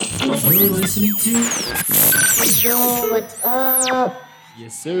You're listening to Yo, what's up?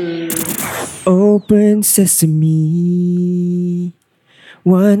 Yes Sir. Open Sesame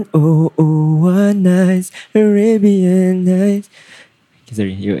 1001 Nights Arabian Nights.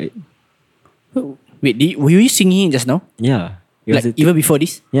 Sorry, Wait, were you singing it just now? yeah. It was Like even before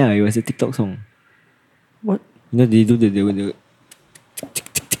this? yeah, it was a TikTok song. What? You know they do the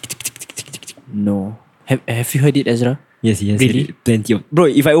No. Have you heard it, Ezra? yes, he has Really? heard it. Plenty of bro.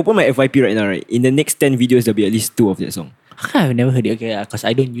 If I open my FYP right now, right, in the next 10 videos there'll be at least 2 of that song. I've never heard it. Okay, because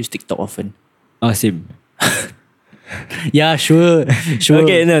I don't use TikTok often. Same. Yeah, sure.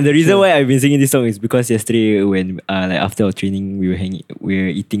 Okay, no, the reason why I've been singing this song is because yesterday when like after our training we were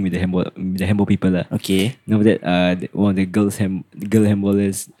eating with the handball people lah. Okay. And after that, one of the girl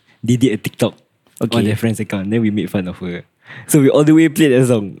handballers, they did a TikTok on their friend's account. Then we made fun of her. So we all the way played that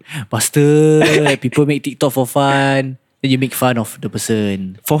song. Bastard. People make TikTok for fun. Then you make fun of the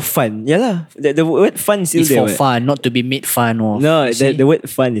person. For fun. Yeah lah. The word fun is still It's there. for what? fun, not to be made fun of. No, You see? the word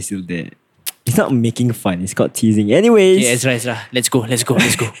fun is still there. It's not making fun. It's called teasing. Anyways. Okay, Ezra. Let's go. Won't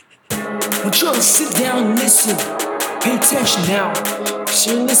you sit down and listen? Pay attention now. Cause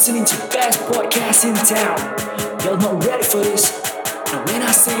you're listening to the best podcast in town. Y'all not ready for this. Now when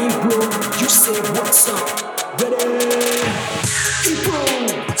I say bro, you say what's up. Ready? Hey bro,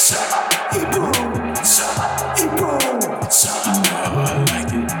 what's up? Hey bro, what's up? Hey bro, what's up? I like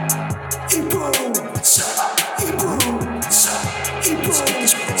it. Hey bro, what's up? Hey bro, what's up? Hey bro,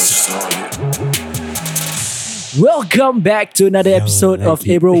 what's up? Welcome back to another episode of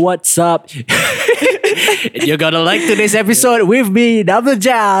Hey Bro What's Up. You're gonna like today's episode with me, Double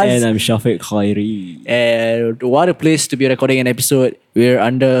Jazz. And I'm Shafiq Khairi. And what a place to be recording an episode. We're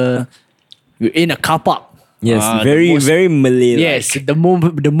in a car park. Yes, the most- very Malay. Yes,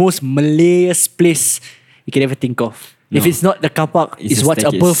 the most Malayest place you can ever think of. If No. it's not the car park, It's it's a what's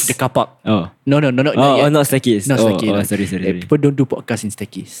staircase. above the car park. Oh. No, not yet. Not staircase. Not staircase. Sorry. People don't do podcast in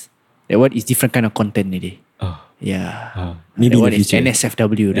staircase. That one is different kind of content already. Oh. Yeah. Maybe That in one the is future.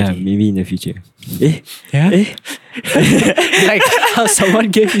 NSFW Yeah, already. maybe in the future. Yeah? Like how someone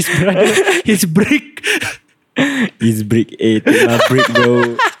gave his brother his brick. His brick. Take my brick,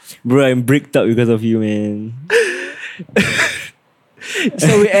 bro. Bro, I'm bricked up because of you, man.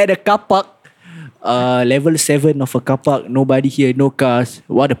 So we at a car park. Level 7 of a car park. Nobody here, no cars.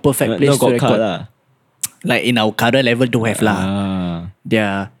 What a perfect place No, to got record. car lah. Like in our current level don't have lah.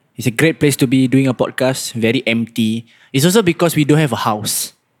 Yeah. It's a great place to be doing a podcast. Very empty. It's also because we don't have a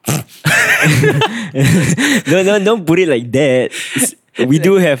house. No, don't put it like that. We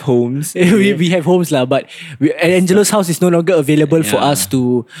do have homes. we have homes lah, but Angelo's house is no longer available for us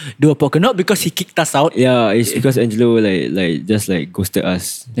to do a podcast. Not because he kicked us out. Yeah, it's because Angelo just ghosted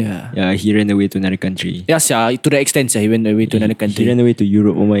us. Yeah. He ran away to another country. Yes, to the extent he went away to another He country. ran away to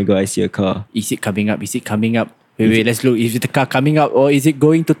Europe. Oh my god, I see a car. Is it coming up? Wait, let's look. Is it the car coming up or is it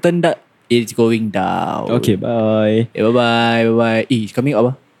going to turn down? It's going down. Okay, bye. Bye. It's coming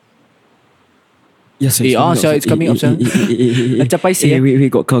up. Yes, it's coming up, sir. Macam paiseh, Wait,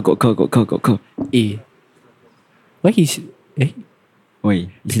 got car. Why he's Wait,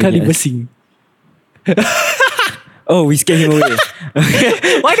 the car reversing? Oh, we scared him away.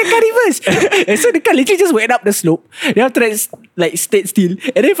 Why the car reverse? And so the car literally just went up the slope. Then after that, like stayed still,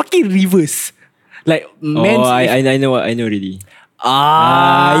 and then fucking reverse. Like I know already.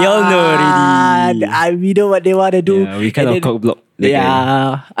 Y'all know already. We know what they want to do. Yeah, we kind of cock block.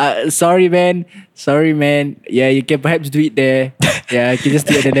 Sorry man. Yeah, you can perhaps do it there. Yeah, you can just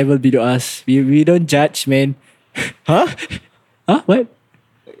do it at the level below us. We don't judge, man. Huh? What?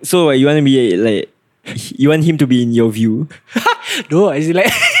 So you want to be like, you want him to be in your view? No, it's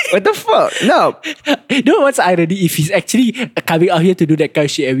like What the fuck? No. no, what's irony if he's actually coming out here to do that kind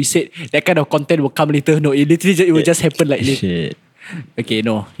of shit and we said that kind of content will come later. No, it literally it will just happen like this. Shit. Okay,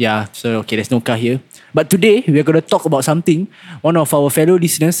 no. Yeah, so okay, there's no car here. But today, we're going to talk about something one of our fellow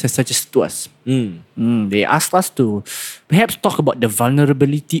listeners has suggested to us. They asked us to perhaps talk about the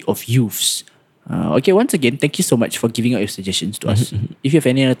vulnerability of youths. Okay, once again, thank you so much for giving out your suggestions to us. If you have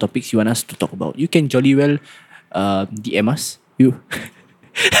any other topics you want us to talk about, you can jolly well DM us.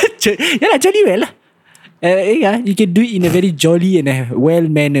 Jolly well. You can do it in a very jolly and a well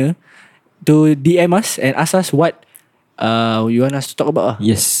manner to DM us and ask us what you want us to talk about.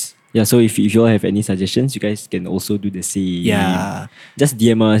 Yes. Yeah, so if you all have any suggestions, you guys can also do the same. Yeah. Just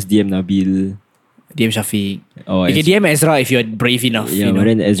DM us, DM Nabil. DM Shafiq. Oh, You can DM Ezra if you're brave enough. Yeah, you know? but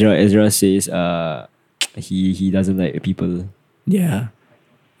then Ezra says he doesn't like people. Yeah.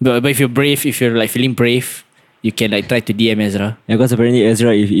 But if you're brave, if you're like feeling brave, you can like try to DM Ezra. Yeah, because apparently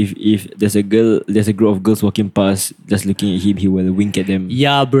Ezra, if there's a group of girls walking past, just looking at him, he will wink at them.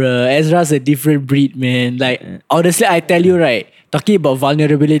 Yeah, bro. Ezra's a different breed, man. Like, honestly, I tell you, right, talking about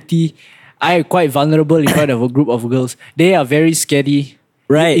vulnerability, I am quite vulnerable in front of a group of girls. They are very scary.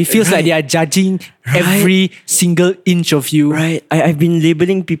 Right. It feels like they are judging every single inch of you. Right. I've been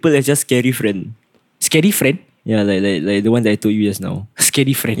labeling people as just scary friend. Scary friend? Yeah, like the one that I told you just now.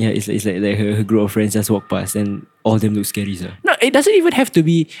 Scary friend. Yeah, it's like her group of friends just walk past and all of them look scary, sir. No, it doesn't even have to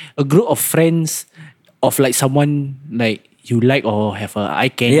be a group of friends of like someone like you like or have a eye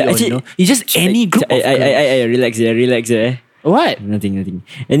candy Yeah, or actually, you know. It's just any group of girls. I relax. What? Nothing.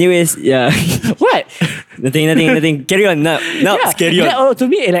 Anyways, yeah. What? nothing. Carry on. No, carry on. Yeah, oh, to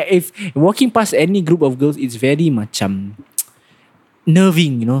me, like if walking past any group of girls, it's very macam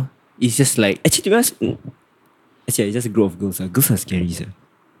nerving, you know. It's just like Actually, to be honest, it's just a group of girls. Girls are scary, sir.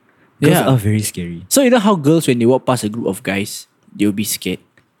 Girls Yeah. are very scary. so you know how girls when they walk past a group of guys, they'll be scared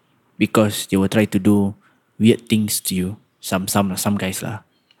because they will try to do weird things to you. Some guys lah.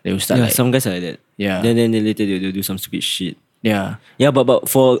 They will start Yeah, like some guys are like that. Yeah. Then later they'll do some stupid shit. yeah. Yeah, but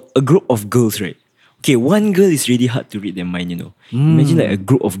for a group of girls, right? Okay, one girl is really hard to read their mind, you know. Imagine like a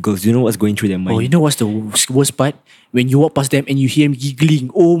group of girls, you know what's going through their mind. Oh, you know what's the worst part? When you walk past them and you hear them giggling.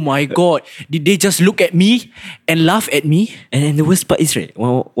 Oh my god. Did they just look at me and laugh at me? And then the worst part is, right,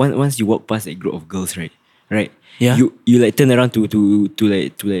 once you walk past a group of girls, right? Yeah. You like turn around to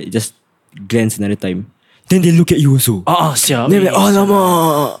just glance another time. Then they look at you also. Siap. Then they're like, oh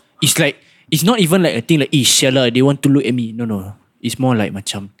lama. It's like, it's not even like a thing like, shala, they want to look at me. No. It's more like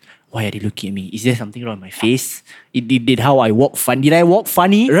macam, why are they looking at me? Is there something wrong with my face? Did how I walk funny? Did I walk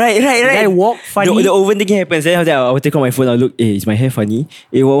funny? Right. Did I walk funny? The overthinking happens. Then after that, I will take out my phone. I'll look. Is my hair funny?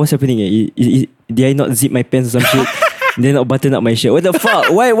 What's happening? Did I not zip my pants or some shit? Did I not button up my shirt? What the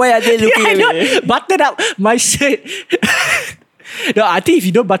fuck? Why are they looking at me? Button up my shirt. No, I think if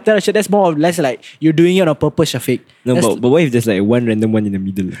you don't button up shirt, that's more or less like you're doing it on purpose, Shafiq. No, but what if there's like one random one in the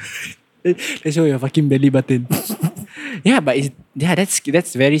middle? Let's show your fucking belly button. Yeah, but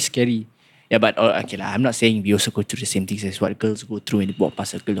that's very scary. Yeah, but okay lah. I'm not saying we also go through the same things as what girls go through when they walk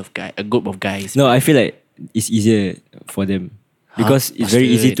past a group of guys. No, I feel like it's easier for them because it's very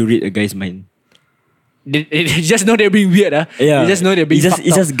easy to read a guy's mind. They just know they're being weird, Yeah, They just know they're being fucked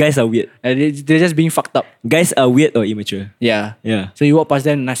it's up. just guys are weird. They're just being fucked up. Guys are weird or immature. Yeah. So you walk past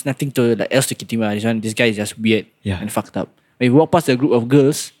them, there's nothing to like else to kitima. This guy is just weird and fucked up. When you walk past a group of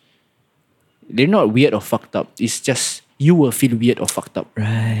girls, they're not weird or fucked up. It's just you will feel weird or fucked up.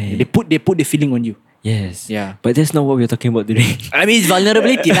 Right. They put the feeling on you. Yes. Yeah. But that's not what we're talking about today. I mean, it's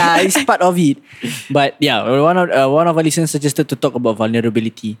vulnerability lah. It's part of it. But yeah, one of our listeners suggested to talk about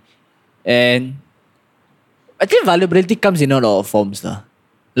vulnerability, and I think vulnerability comes in a lot of forms lah.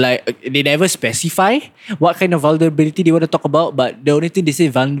 Like they never specify what kind of vulnerability they want to talk about, but the only thing they say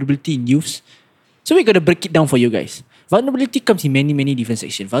vulnerability in use. So we're gonna break it down for you guys. Vulnerability comes in many different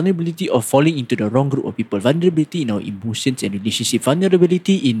sections. Vulnerability of falling into the wrong group of people. Vulnerability in our emotions and relationship.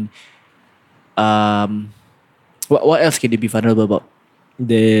 Vulnerability in what else can they be vulnerable about?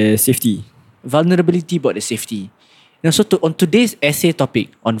 The safety. Vulnerability about the safety. So on today's essay topic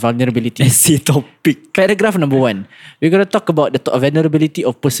on vulnerability, Essay topic. paragraph number 1, we're gonna talk about the vulnerability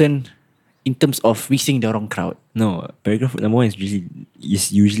of person in terms of mixing the wrong crowd. No, paragraph number 1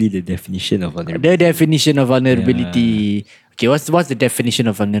 is usually the definition of vulnerability. The definition of vulnerability. Okay, what's the definition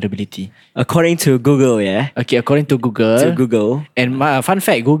of vulnerability? According to Google, yeah. Okay, according to Google. And fun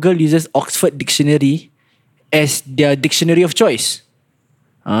fact, Google uses Oxford Dictionary as their dictionary of choice.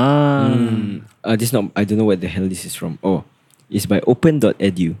 This not. I don't know what the hell this is from. Oh, it's by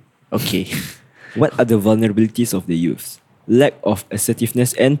open.edu. Okay. What are the vulnerabilities of the youths? Lack of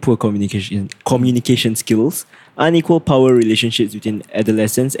assertiveness and poor communication skills, unequal power relationships between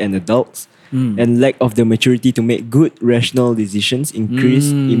adolescents and adults, and lack of the maturity to make good rational decisions,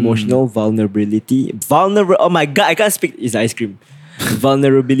 increased emotional vulnerability. Oh my god, I can't speak. It's ice cream.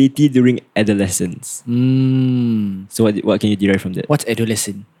 Vulnerability during adolescence. So what can you derive from that? What's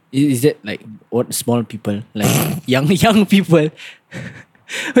adolescent? Is that like what small people, like young people?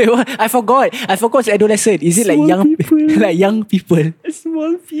 Wait, what? I forgot what's adolescent. Is it like Small young people. like young people?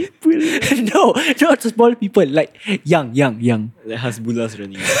 Small people. No, not small people. Like young. Like Hasbullah's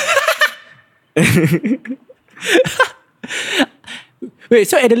running. Wait,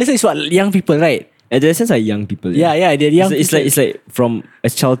 so adolescent is what? Young people, right? Adolescents are young people. Yeah, they're young. It's like from a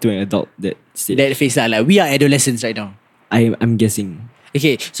child to an adult that stage. that face lah. Like we are adolescents right now. I'm guessing.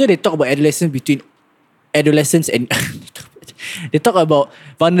 Okay, so they talk about adolescence between adolescents and they talk about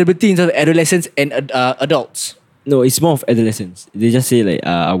vulnerability in terms of adolescents and adults. No, it's more of adolescence. They just say like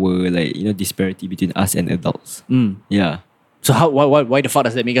our like disparity between us and adults. Yeah. So why the fuck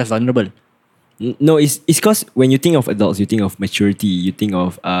does that make us vulnerable? No, it's because when you think of adults, you think of maturity. You think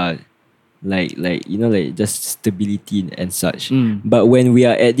of like just stability and such. But when we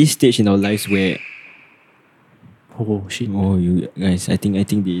are at this stage in our lives where Oh shit. oh you guys, I think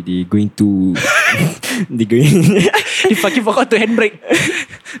they going to they going You fucking forgot to handbrake.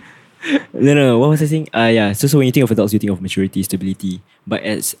 no, what was I saying? Yeah. So when you think of adults, you think of maturity, stability. But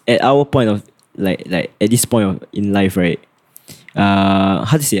at our point of like at this point of in life, right?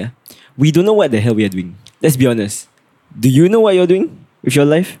 How to say? We don't know what the hell we are doing. Let's be honest. Do you know what you're doing with your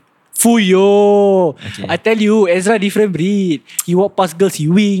life? Fuyo. Okay. I tell you, Ezra different breed. He walk past girls, he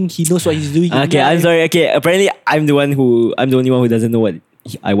wink, he knows what he's doing. Okay, I'm sorry. Okay, apparently I'm the only one who doesn't know what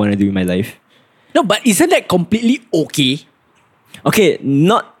I want to do in my life. No, but isn't that completely okay? Okay,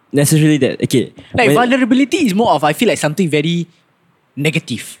 not necessarily that. Okay, Like vulnerability is more of, I feel like, something very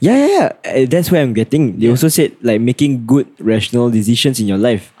negative. Yeah. That's where I'm getting. They also said like making good rational decisions in your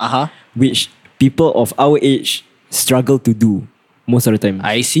life, which people of our age struggle to do most of the time.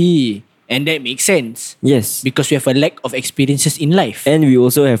 I see. And that makes sense. Yes. Because we have a lack of experiences in life. And we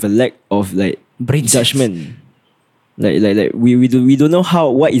also have a lack of like Brain cells. judgment. Like we don't know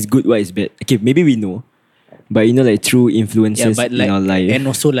what is good, what is bad. Okay, maybe we know. But like through influences in our life. And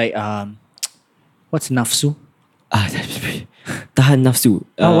also like what's nafsu? Tahan nafsu.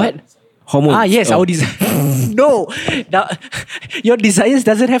 What? Hormones. Yes, our desire. No. Now, your desires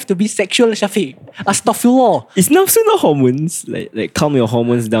doesn't have to be sexual, Shafiq. Astaghfirullah. Is nafsu not hormones? Like calm your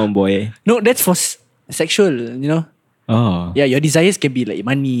hormones down, boy. No, that's for sexual, Oh. Yeah, your desires can be like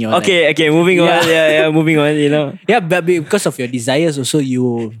money or Okay, moving on. Yeah, moving on, Yeah, but because of your desires also,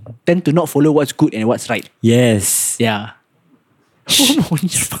 you tend to not follow what's good and what's right. Yes. Yeah.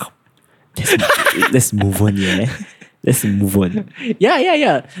 Let's move on, yeah. Let's move on.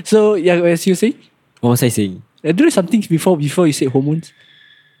 Yeah. So, as you say, What was I saying? do something before you say hormones.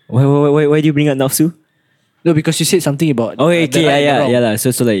 Why do you bring up nafsu? No, because you said something about Oh, okay, the right and the wrong. yeah.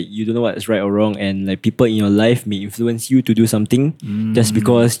 So like you don't know what's right or wrong, and like people in your life may influence you to do something just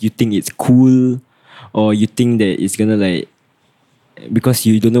because you think it's cool, or you think that it's gonna like because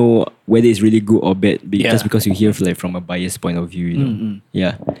you don't know whether it's really good or bad, just because you hear from a biased point of view.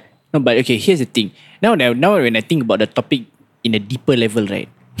 Yeah. No, but okay, here's the thing. Now when I think about the topic in a deeper level, right?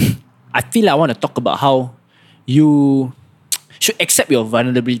 I feel I want to talk about how you should accept your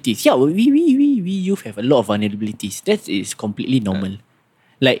vulnerabilities. Yeah, we youth have a lot of vulnerabilities. That is completely normal.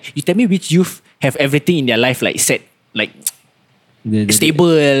 Like, you tell me which youth have everything in their life like set, like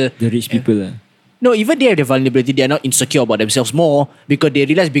stable. The rich people. No, even they have the vulnerability. They are not insecure about themselves more because they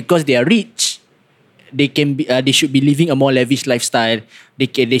realize because they are rich, they can be. They should be living a more lavish lifestyle.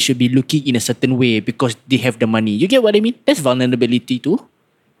 They should be looking in a certain way because they have the money. You get what I mean? That's vulnerability too.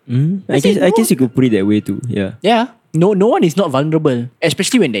 I guess you could put it that way too. Yeah. Yeah. No one is not vulnerable,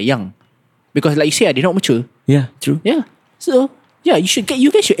 especially when they're young, because like you say, they're not mature. Yeah. True. Yeah. So yeah,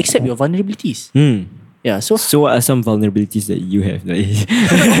 you guys should accept your vulnerabilities. Yeah. So what are some vulnerabilities that you have?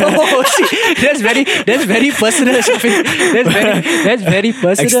 oh shit, that's very personal. That's very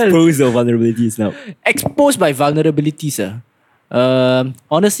personal. Expose your vulnerabilities now. Exposed by vulnerabilities.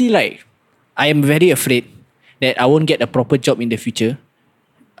 Honestly, like I am very afraid that I won't get a proper job in the future.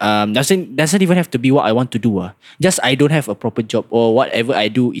 Doesn't even have to be what I want to do. Just I don't have a proper job, or whatever I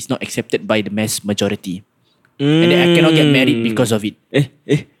do is not accepted by the mass majority, and then I cannot get married because of it.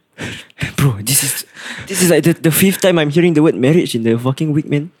 Bro, this is like the fifth time I'm hearing the word marriage in the fucking week,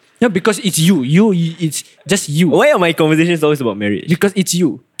 man. No, because it's you. It's just you. Why are my conversations always about marriage? Because it's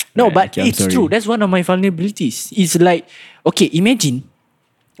you. No, Right, but okay, I'm it's sorry. true. That's one of my vulnerabilities. It's like, okay, imagine.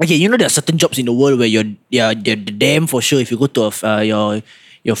 Okay, there are certain jobs in the world where they're damn for sure. If you go to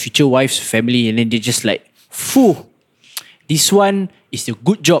your future wife's family, and then they just like, phew, this one is a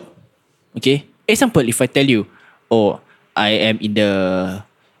good job. Okay. Example, if I tell you, I am in the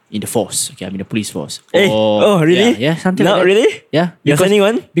force. Okay, I'm in the police force. Oh, really? Yeah, something Not like that. really? Yeah. You're signing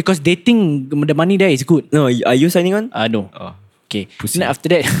on? Because they think the money there is good. No, are you signing on? No. Oh. Okay. Pussy. Then after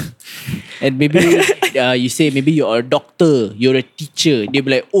that, and maybe you say maybe you're a doctor, you're a teacher. They'll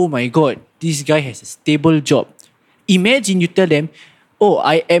be like, oh my god, this guy has a stable job. Imagine you tell them,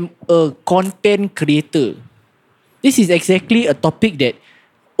 I am a content creator. This is exactly a topic that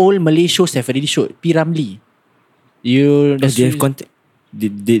old Malay shows have already showed. P. Ramlee. They have content.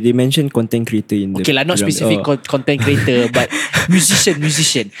 They mentioned content creator in the Okay lah, not program. specific content creator, but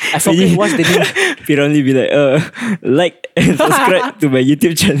musician. I forget what's the name. Piranli be like and subscribe to my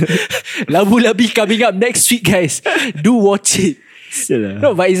YouTube channel. Labu Labi coming up next week, guys. Do watch it.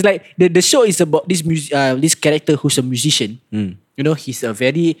 No, but it's like the show is about this character who's a musician. You know, he's a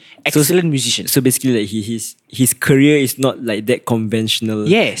very excellent musician. So basically, like his career is not like that conventional.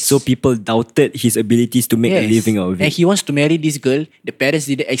 Yes. So people doubted his abilities to make a living out of it. And he wants to marry this girl. The parents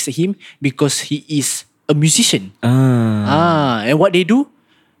didn't accept him because he is a musician. And what they do?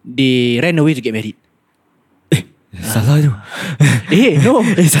 They ran away to get married. Salah tu. No.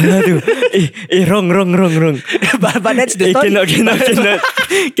 Salah tu. Wrong. but that's the story.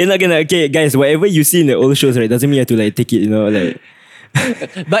 Cannot. Okay, guys, whatever you see in the old shows, right, doesn't mean you have to like take it, you know, like.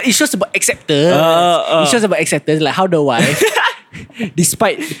 But it shows about acceptance. It shows about acceptance, like how the wife,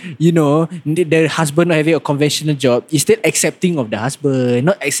 despite the husband not having a conventional job, is still accepting of the husband.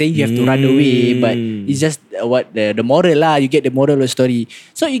 Not saying you have to run away, but it's just what the moral lah. You get the moral of the story.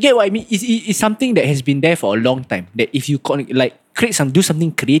 So you get what I mean. It's something that has been there for a long time. That if you do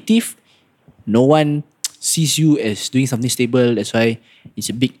something creative, no one sees you as doing something stable. That's why it's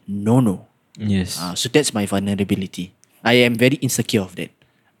a big no. Yes. So that's my vulnerability. I am very insecure of that.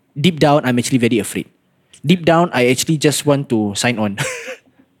 Deep down, I'm actually very afraid. Deep down, I actually just want to sign on.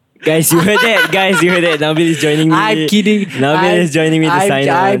 Guys, you heard that? Nabil is joining me. I'm kidding. Nabil is joining me to sign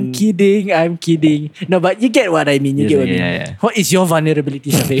on. I'm kidding. No, but you get what I mean. Yeah. What is your vulnerability,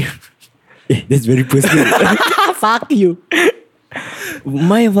 Shafiq? That's very personal. Fuck you.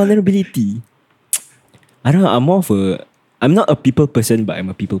 My vulnerability, I don't know. I'm not a people person, but I'm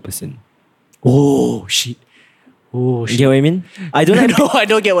a people person. Oh shit. You get what I mean? I don't like. No, I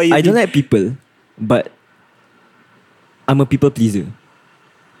don't get what you mean. I don't like people, but I'm a people pleaser.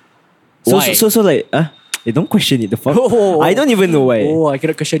 Why? So like, don't question it. The fuck. I don't even know why. I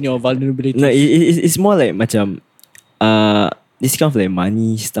cannot question your vulnerability. No, it's more like macam, this kind of like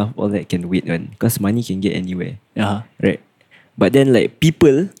money stuff, all that can wait one, because money can get anywhere. Right. But then like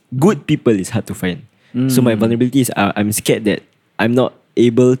good people is hard to find. So my vulnerability is I'm scared that I'm not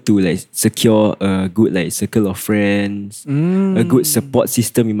able to like secure a good like circle of friends, a good support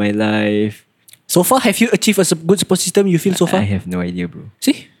system in my life. So far, have you achieved a good support system you feel so far? I have no idea, bro.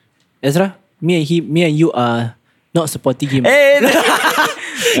 See, Ezra, me and you are not supporting him.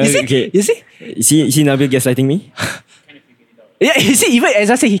 Okay. You see? See Nabil gaslighting me? Yeah, you see, even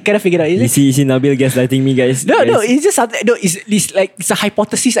Ezra said he cannot figure it out. You see Nabil gaslighting me, guys? No, it's just something. No, it's like it's a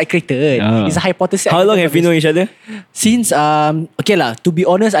hypothesis I created. It's a hypothesis. How long have we known each other? Since okay lah. To be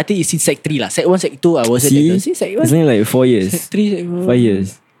honest, I think it's since Sec 3 lah. Sec 1, Sec 2, I wasn't. See, Sec 1. It's only like 4 years. Sec 3, 5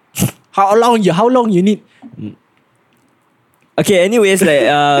 years. How long you need? Okay, anyways, like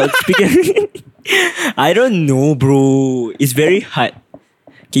speaking, I don't know, bro. It's very hard.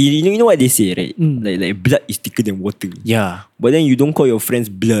 Okay, you know what they say, right? Like blood is thicker than water. Yeah. But then you don't call your friends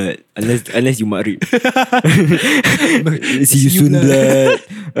blood unless you married. See you soon, blood.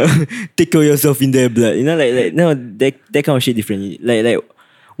 Take care of yourself in their blood. You know, like no, that kind of shit different. Like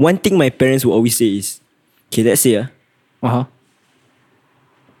one thing my parents will always say is, okay, let's say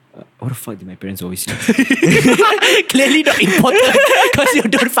what the fuck did my parents always say? Clearly not important because you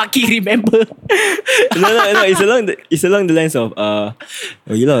don't fucking remember. No. It's along the lines of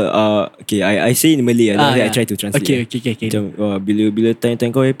okay, I say in Malay. I try to translate. Okay. Macam bila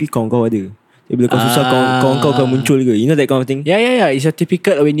time kau happy, kau ada. Bila kau susah, kau akan muncul ke? You know that kind of thing? Yeah. It's a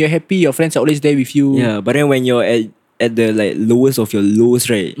typical when you're happy, your friends are always there with you. Yeah, but then when you're at the like lowest of your lows,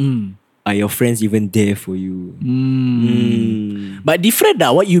 right? Are your friends even there for you? But different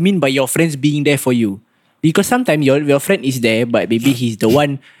what you mean by your friends being there for you? Because sometimes your friend is there, but maybe he's the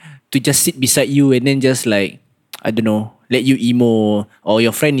one to just sit beside you and then just like, I don't know, let you emo. Or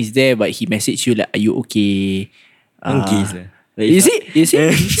your friend is there, but he message you like, are you okay? You see?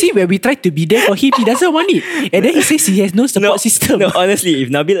 See, when we try to be there for him, he doesn't want it. And then he says he has no support system. No, honestly, if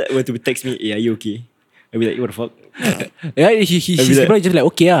Nabil were to text me, hey, are you okay? I'll be like, what the fuck? Yeah, he's probably just like,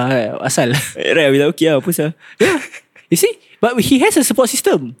 okay asal. Right, I'll be like, okay apa sah? Yeah. You see? But he has a support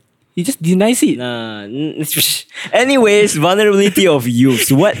system. He just denies it. Anyways, vulnerability of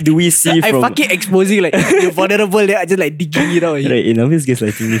youth. What do we see from... I'm fucking exposing like you're vulnerable there. I just like digging it out. Right, Nabil's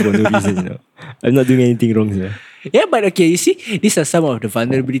gaslighting me for no reason, you know. I'm not doing anything wrong, sir. Yeah, but okay, you see, these are some of the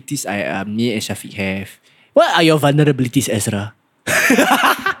vulnerabilities me and Shafiq have. What are your vulnerabilities, Ezra?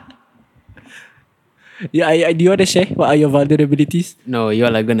 Yeah, do you want to share? What are your vulnerabilities? No, you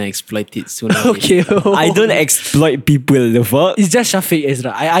all are gonna exploit it soon. Okay. I don't exploit people, the fuck. It's just Shafiq,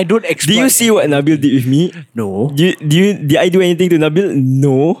 Ezra. I don't exploit. Do you see what Nabil did with me? No. Did I do anything to Nabil?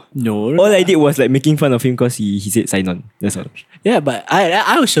 No. All I did was like making fun of him because he said sign on. That's all. Yeah, but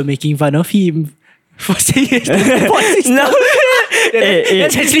I was also making fun of him for saying no.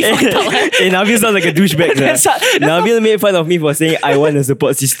 That's actually fucked up. Nabil sounds like a douchebag. That's- Nabil made fun of me for saying I want a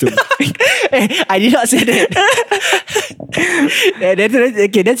support system. I did not say that.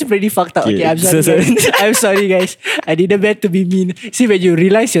 Okay, that's pretty fucked up. Okay, I'm sorry. So sorry. Guys. I'm sorry, guys. I didn't meant to be mean. See, when you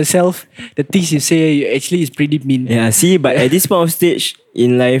realize yourself, the things you say actually is pretty mean. Yeah, see, but at this point of stage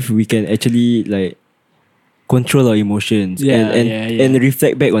in life, we can actually like control our emotions and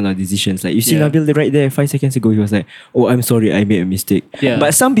reflect back on our decisions. Like you see Nabil right there 5 seconds ago, he was like, "Oh, I'm sorry, I made a mistake." Yeah.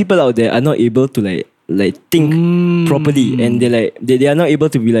 But some people out there are not able to like think properly, and they are not able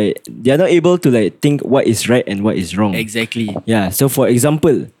to be like they are not able to like think what is right and what is wrong. Exactly. Yeah. So for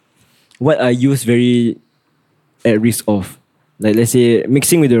example, what are you very at risk of? Like let's say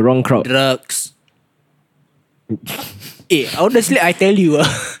mixing with the wrong crowd. Drugs. Honestly, I tell you,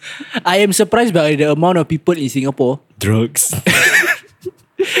 I am surprised by the amount of people in Singapore Drugs.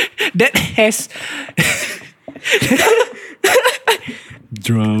 that has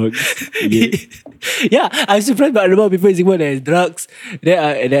Drugs. yeah, I'm surprised by the amount of people in Singapore that has drugs,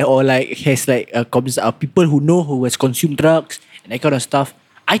 that or like has like people who has consumed drugs and that kind of stuff.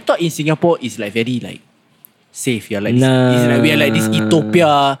 I thought in Singapore it's like very like safe. Yeah, like it's like we are like this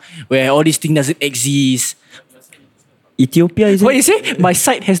utopia where all these things doesn't exist. Ethiopia is What it? you say? My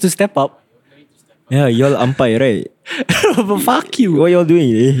side has to step up. Yeah, y'all umpire, right? But fuck you. What y'all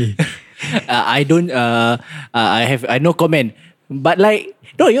doing? Eh? I don't. I no comment. But like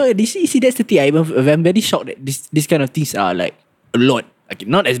no, see that's the thing. I'm very shocked that this kind of things are like a lot. Like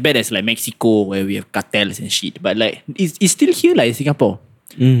not as bad as like Mexico where we have cartels and shit. But like it's still here like in Singapore.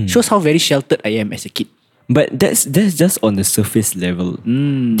 Shows how very sheltered I am as a kid. But that's just on the surface level.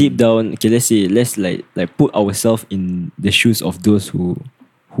 Deep down, okay, let's like put ourselves in the shoes of those who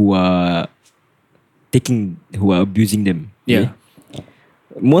are abusing them. Yeah. Okay?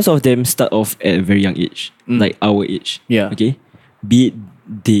 Most of them start off at a very young age, like our age. Yeah. Okay. Be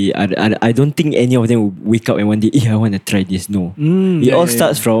it I don't think any of them will wake up and one day, I want to try this. No. It all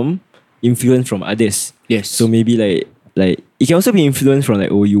starts from influence from others. Yes. So maybe like it can also be influenced from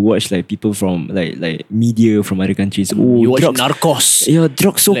like you watch like people from like media from other countries. You watch drugs. Narcos. Yeah,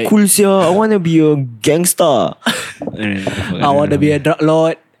 drugs so Like- cool, sia. I wanna be a gangster. I want to be a drug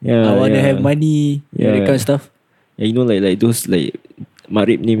lord. Yeah, I want to yeah. have money. Yeah. That kind of stuff. Yeah, you know like those like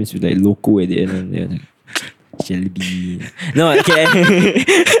marip names with like loco at the end. And they're like, Shelby. No, okay.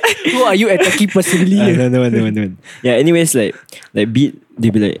 Who are you attacking personally? No. Yeah, anyways, like they be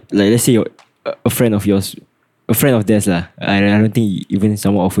like let's say a friend of yours, a friend of theirs lah. I don't think even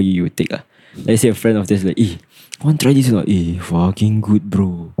someone offer you would take lah. Let's say a friend of theirs like, I want to try this or not? Fucking good,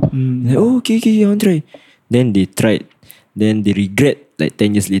 bro. Like, okay, I want to try. Then they tried. Then they regret like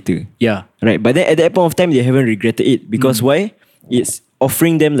 10 years later. Yeah. Right. But then at that point of time, they haven't regretted it. Because why? It's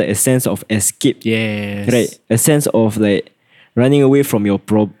offering them like a sense of escape. Yes. Right. A sense of like running away from your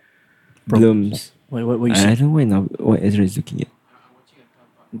problems. What you I say? don't know now what Ezra is looking at.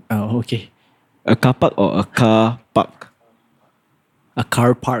 Oh, okay. A car park or a car park? A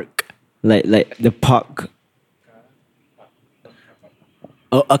car park. Like the park.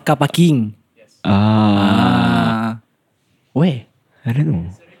 Oh, a car parking. Where? I don't know.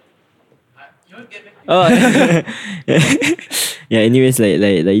 Oh. Yeah, anyways, like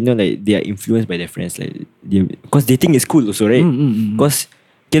you know, like they are influenced by their friends, like because they think it's cool also, right? Because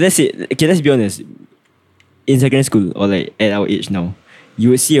let's be honest. In secondary school or like at our age now, you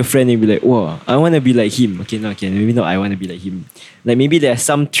would see a friend and be like, "Wow, I want to be like him." Okay, maybe not. I want to be like him. Like maybe there are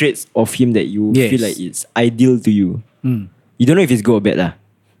some traits of him that you Yes. feel like it's ideal to you. You don't know if it's good or bad lah.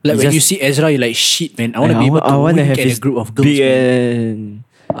 Like It's when you just- see Ezra, you're like, shit, man. I want to be able to wanna wink at a his group of girls. big Man.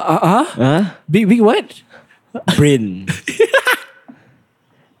 Big what? brain.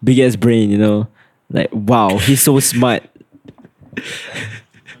 Big ass brain, you know. Like wow, he's so smart.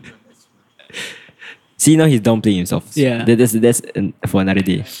 See, now he's downplaying himself. Yeah. That's for another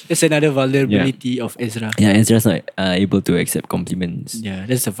day. That's another vulnerability of Ezra. Yeah, Ezra's not able to accept compliments. Yeah,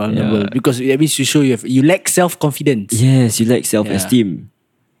 that's a vulnerable Yeah. because that means you show you lack self-confidence. Yes, you lack self-esteem.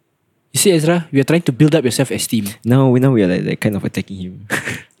 You see, Ezra, we are trying to build up your self-esteem. Now we are like kind of attacking him.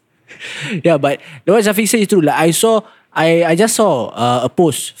 Yeah, but what Shafiq said is true. Like I just saw a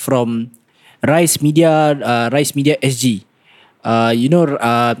post from Rise Media SG.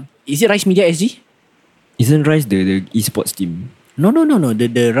 Is it Rise Media SG? Isn't Rice the esports team? No.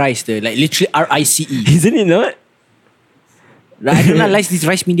 The Rise, the like literally RICE. Isn't it not? I don't know, like this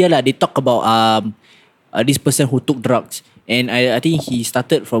Rise Media lah. They talk about this person who took drugs, and I think he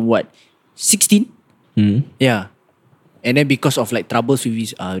started from what 16. Yeah, and then because of like troubles with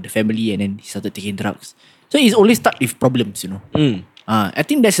his the family, and then he started taking drugs. So it's always start with problems, you know. I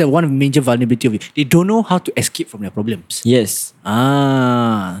think that's one major vulnerability of it. They don't know how to escape from their problems. Yes.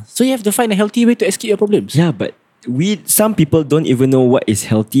 So you have to find a healthy way to escape your problems. Yeah, but some people don't even know what is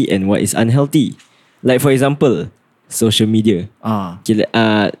healthy and what is unhealthy. Like for example, social media. Okay,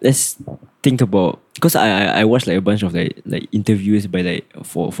 let's think about, because I watched like a bunch of like interviews by like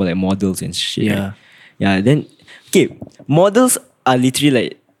for like models and shit. Yeah. Right? Yeah. Then models are literally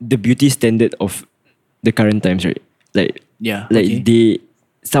like the beauty standard of the current times, right? Like they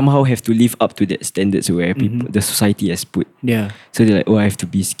somehow have to live up to that standards where people, the society has put. Yeah. So they're like, oh, I have to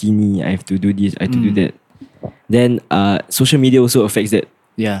be skinny, I have to do this, I have to do that. Then social media also affects that.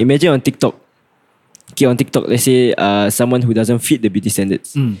 Yeah. Imagine on TikTok. Okay, on TikTok, let's say someone who doesn't fit the beauty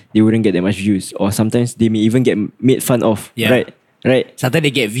standards, they wouldn't get that much views, or sometimes they may even get made fun of. Yeah. Right. Sometimes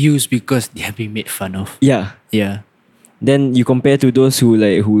they get views because they have been made fun of. Yeah. Yeah. Then you compare to those who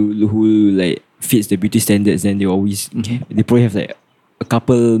like fits the beauty standards, then they always they probably have like a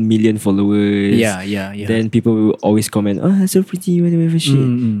couple million followers. Yeah. Then people will always comment, oh, that's so pretty, whatever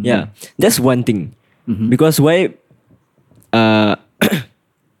shit. Yeah. That's one thing. Because why okay,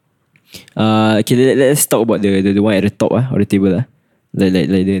 let's talk about the one at the top or the table. Like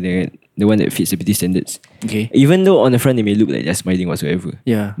the one that fits the beauty standards. Okay. Even though on the front they may look like they're smiling whatsoever.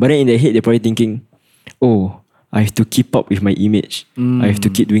 Yeah. But then in their head they're probably thinking, oh, I have to keep up with my image. I have to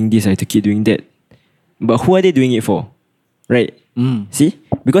keep doing this, I have to keep doing that. But who are they doing it for? Right? See?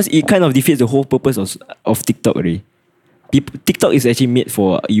 Because it kind of defeats the whole purpose of TikTok already. TikTok is actually made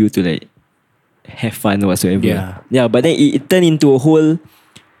for you to like have fun whatsoever. Yeah, but then it turned into a whole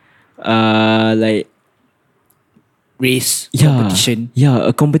like race, competition. Yeah,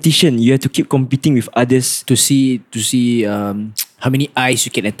 a competition. You have to keep competing with others to see how many eyes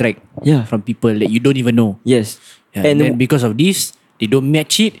you can attract from people that you don't even know. Yes. Yeah, and then because of this, they don't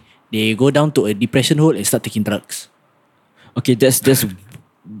match it. They go down to a depression hole and start taking drugs. Okay, that's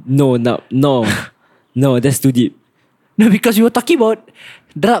no, that's too deep. No, because we were talking about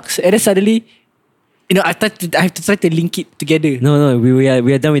drugs, and then suddenly, I have to try to link it together. No, we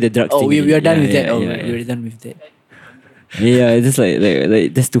are done with the drugs thing. We are done with that. Yeah. We're done with that. Yeah, it's just like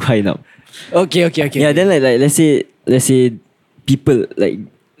that's too high now. Okay. Yeah, then like let's say people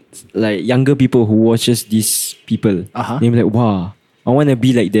like younger people who watches these people, they're like, wow, I want to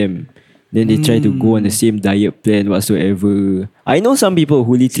be like them. Then they try to go on the same diet plan whatsoever. I know some people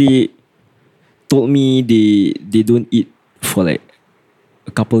who literally told me they don't eat for like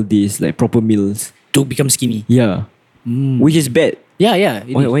a couple days, like proper meals, to become skinny. Yeah. Which is bad. Yeah.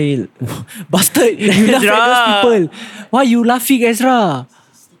 Why Bastard, you laugh at those people. Why you laughing, Ezra?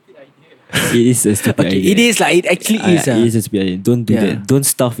 It is a stupid idea. It is like, it actually is. It is a stupid idea. Don't do that. Don't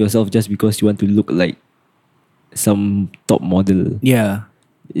starve yourself just because you want to look like some top model. Yeah.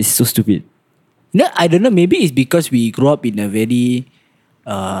 It's so stupid. No, I don't know. Maybe it's because we grew up in a very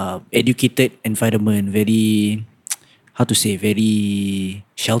educated environment, very very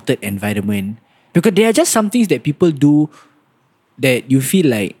sheltered environment. Because there are just some things that people do that you feel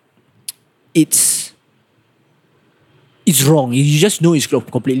like it's wrong. You just know it's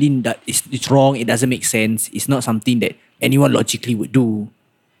completely that it's wrong. It doesn't make sense. It's not something that anyone logically would do,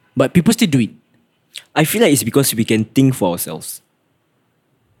 but people still do it. I feel like it's because we can think for ourselves.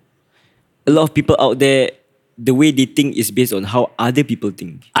 A lot of people out there, the way they think is based on how other people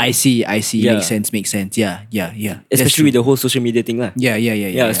think. I see. Yeah. Makes sense. Yeah. Especially with the whole social media thing lah.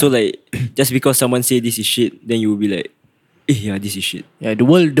 Yeah. So like, just because someone say this is shit, then you will be like, yeah, this is shit. Yeah, the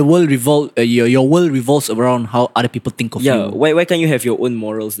world revolves. Your world revolves around how other people think of you. Yeah, why can't you have your own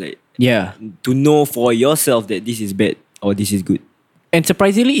morals, like to know for yourself that this is bad or this is good? And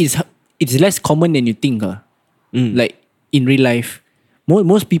surprisingly, it's less common than you think. Like in real life,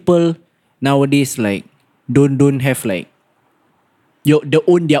 most people nowadays like don't have like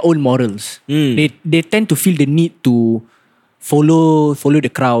their own morals. They tend to feel the need to follow the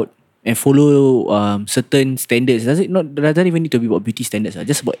crowd and follow certain standards. Doesn't even need to be about beauty standards.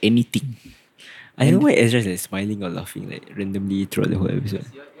 Just about anything. I don't know why Ezra is like smiling or laughing like randomly throughout the whole episode.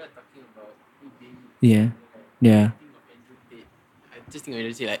 Yeah. I just think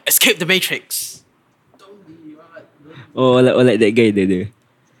I say like escape the matrix. Or like that guy there.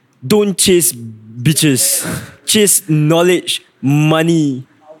 Don't chase bitches. Chase knowledge, money,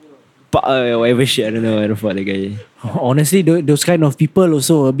 whatever shit. I don't know what that guy. Honestly, those kind of people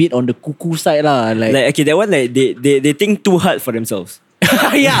also a bit on the cuckoo side lah. Like okay, that one like they think too hard for themselves.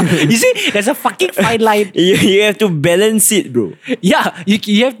 Yeah, you see, there's a fucking fine line. You have to balance it, bro. Yeah,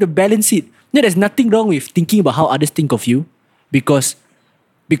 you have to balance it. No, there's nothing wrong with thinking about how others think of you, because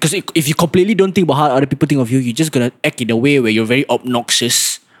if you completely don't think about how other people think of you, you're just gonna act in a way where you're very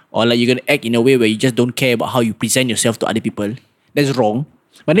obnoxious, or like you're gonna act in a way where you just don't care about how you present yourself to other people. that's wrong.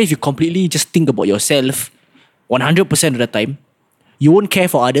 But then if you completely just think about yourself 100% of the time, you won't care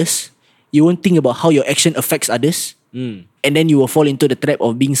for others. You won't think about how your action affects others. And then you will fall into the trap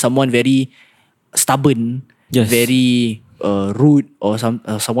of being someone very stubborn, Yes. very rude, or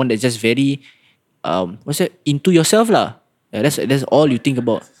someone that's just very into yourself lah. Yeah, that's all you think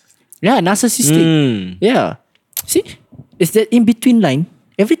about. Yeah, narcissistic. Yeah. See, it's that in between line.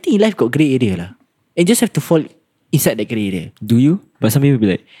 Everything in life got grey area lah. And you just have to fall inside that grey area. Do you? But some people be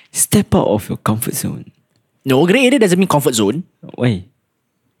like, step out of your comfort zone. No, grey area doesn't mean comfort zone. Why?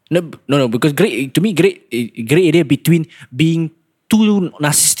 No, because grey area between being too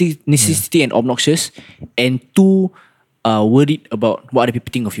narcissistic and obnoxious and too worried about what other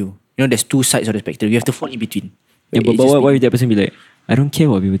people think of you. You know, there's two sides of the spectrum. You have to fall in between. Yeah, but why would that person be like, I don't care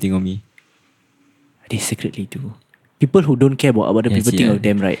what people think of me? They secretly do. People who don't care about what other people think of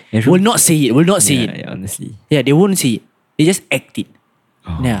them, right? Everyone- Will not say it. Will not say it. Yeah, honestly. Yeah, they won't say it. They just act it.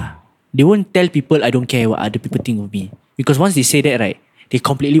 Yeah. They won't tell people I don't care what other people think of me. Because once they say that, right, they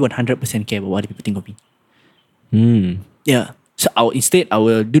completely 100% care about what other people think of me. Yeah. So I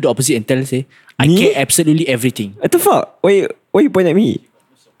will do the opposite and say, I Me? care absolutely everything. What the fuck? Why you point at me?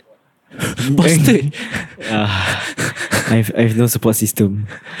 Bastard. I've no support system.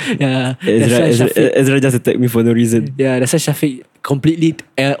 Yeah. That's why Shafiq, Ezra just attacked me for no reason. yeah, that's why Shafiq completely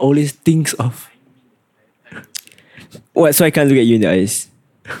always thinks of. What? So I can't look at you in the eyes?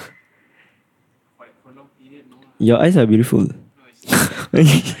 Your eyes are beautiful.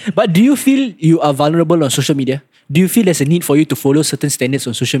 But do you feel you are vulnerable on social media? Do you feel there's a need for you to follow certain standards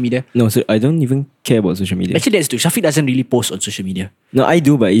on social media? No, so I don't even care about social media. Actually, that's true. Shafiq doesn't really post on social media. No, I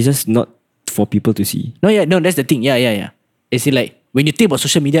do, but it's just not for people to see. No, that's the thing. Yeah. It's like when you think about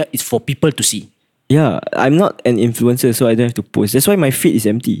social media, it's for people to see. Yeah, I'm not an influencer, so I don't have to post. That's why my feed is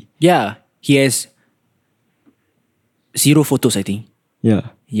empty. Yeah, he has 0 photos, I think.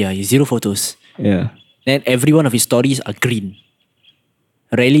 Yeah, Yeah, he has 0 photos. yeah. Then every one of his stories are green.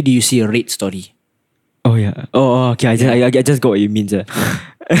 Rarely do you see a red story. Oh yeah. Oh okay. I just got what you mean, sir.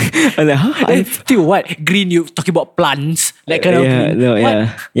 I'm like, huh? Still what? Green, you talking about plants? That kind of green. No,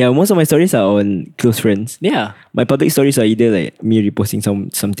 What? yeah. Most of my stories are on close friends. Yeah. My public stories are either like me reposting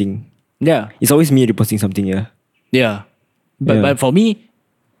something. Yeah. It's always me reposting something. Yeah. Yeah. But for me,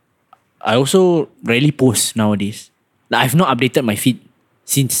 I also rarely post nowadays. Like, I've not updated my feed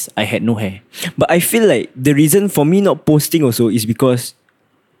since I had no hair. But I feel like the reason for me not posting also is because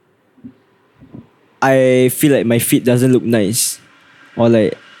I feel like my feed doesn't look nice, or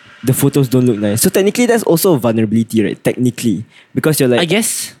like the photos don't look nice. So technically, that's also a vulnerability, right? Technically, because you're like, I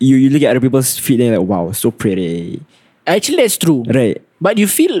guess. you look at other people's feed and you're like, wow, so pretty, Actually, that's true. right? But I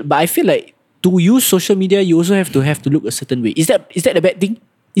feel like to use social media, you also have to look a certain way. Is that a bad thing?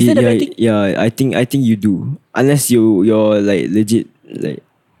 Is that a bad thing? Yeah, I think you do. Unless you're like legit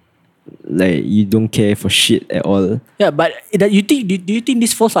like you don't care for shit at all. Yeah, but do you think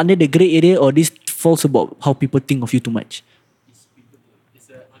this falls under the grey area, or this falls about how people think of you too much?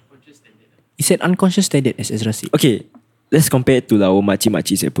 It's an unconscious standard, as Ezra said. Okay, let's compare it to our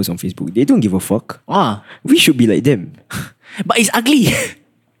machi-machis that post on Facebook. They don't give a fuck. We should be like them. But it's ugly.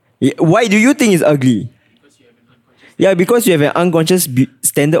 Yeah, why do you think it's ugly? Yeah, because you have an unconscious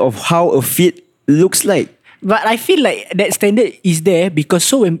standard of how a feed looks like. But I feel like that standard is there because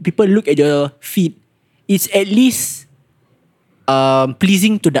so when people look at your feed, it's at least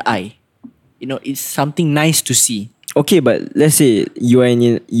pleasing to the eye. You know, it's something nice to see. Okay, but let's say you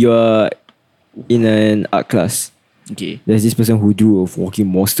are in an art class. Okay. There's this person who drew a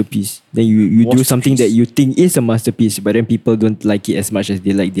walking masterpiece. Then you do something that you think is a masterpiece, but then people don't like it as much as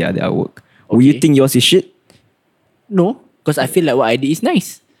they like the other artwork. Will you Okay. think yours is shit? No, because I feel like what I did is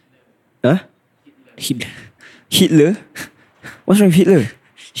nice. Huh? Hitler? What's wrong with Hitler?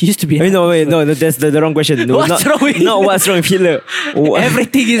 He used to be. I mean, no, that's the wrong question. No, What's wrong with not what's wrong with Hitler.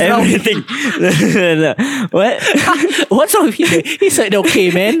 Everything is wrong. Everything. No. What? What's wrong with Hitler? He said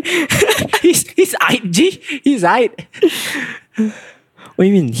okay, man. he's aight, G. He's aight. What do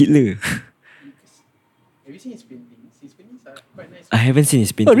you mean Hitler? Have you seen his paintings? His paintings are quite nice. I haven't seen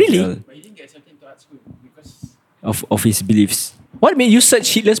his painting. Oh, really? But he didn't get accepted into art school because Of his beliefs. What made you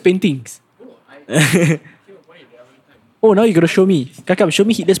search Hitler's paintings? I came upon it the other time. Oh, now you gotta show me. Kakak, show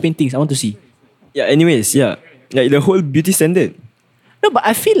me Hitler's paintings. I want to see. Yeah, anyways, yeah. Like the whole beauty standard. No, but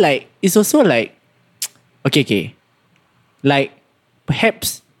I feel like it's also like okay. Like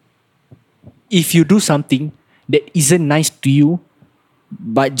perhaps if you do something that isn't nice to you,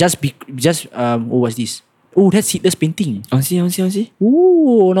 but what was this? Oh, that's Hitler's painting. I see.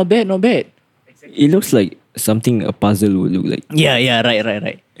 Oh, not bad. It looks like something a puzzle would look like. Yeah,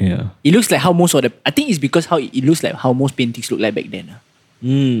 right. Yeah. It looks like how most of the... I think it's because how it looks like how most paintings look like back then.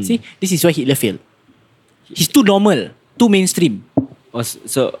 See, this is why Hitler failed. He's too normal, too mainstream. Oh,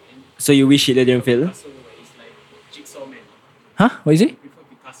 so you wish Hitler didn't fail? Huh? What is it?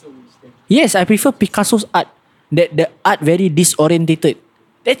 Yes, I prefer Picasso's art. That the art very disorientated.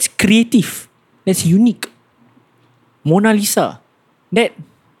 That's creative. That's unique. Mona Lisa. That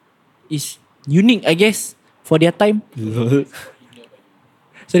is unique, I guess, for their time.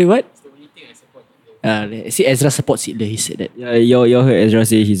 Sorry, what? See, Ezra supports Hitler. He said that. Yeah, you heard Ezra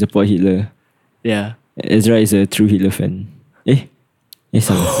say he support Hitler. Yeah. Ezra is a true Hitler fan.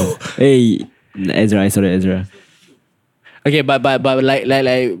 Sorry. Hey, Ezra. Okay, but like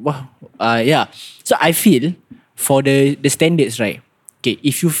yeah. So I feel for the standards, right? Okay,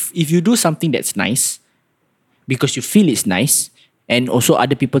 if you do something that's nice because you feel it's nice and also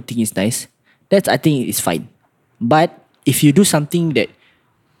other people think it's nice, that's, I think it's fine. But if you do something that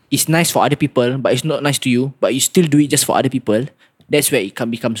is nice for other people but it's not nice to you, but you still do it just for other people, that's where it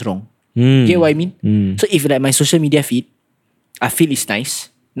becomes wrong. Get what I mean? So if like my social media feed, I feel it's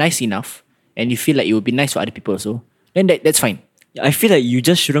nice enough, and you feel like it would be nice for other people also, then that's fine. I feel like you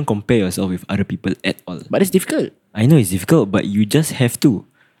just shouldn't compare yourself with other people at all. But it's difficult. I know it's difficult, but you just have to.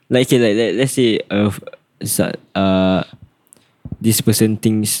 Like, okay, let's say this person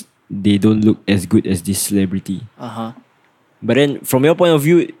thinks they don't look as good as this celebrity. But then from your point of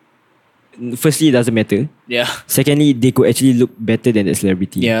view, firstly, it doesn't matter. Yeah. Secondly, they could actually look better than the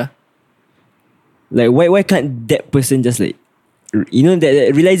celebrity. Yeah. Like, why can't that person just like, you know,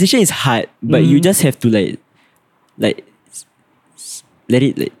 that realization is hard, but you just have to like let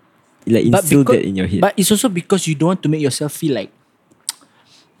it like instill that in your head. But it's also because you don't want to make yourself feel like,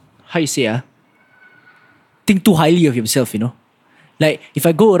 how you say think too highly of yourself, you know. Like if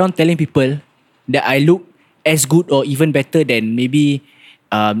I go around telling people that I look as good or even better than maybe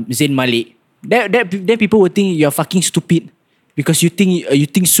Zayn Malik, then people would think you're fucking stupid because you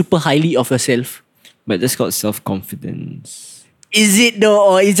think super highly of yourself. But that's called self-confidence. Is it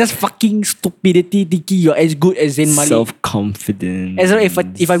though, or it's just fucking stupidity thinking you're as good as Zayn Malik? Self-confidence. As well,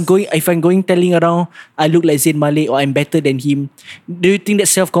 if I'm going telling around I look like Zayn Malik or I'm better than him, do you think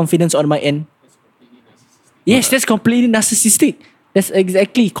that's self-confidence on my end? Yes, that's completely narcissistic. That's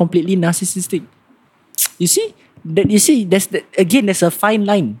exactly completely narcissistic. You see, there's a fine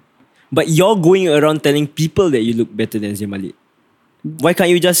line. But you're going around telling people that you look better than Zayn Malik. Why can't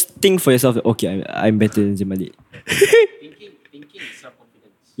you just think for yourself, okay, I'm better than Zayn Malik? Thinking is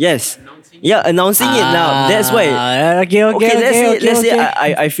self-confidence. Yes. Announcing it now. That's why. Okay. Let's say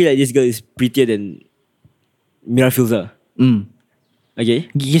I feel like this girl is prettier than Mira Filza. Okay.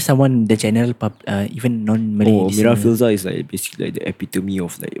 Give someone the general even non-Malay. Mira Filza is like basically like the epitome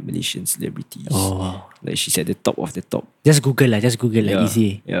of like Malaysian celebrities. Oh wow. Like she's at the top of the top. Just Google Yeah.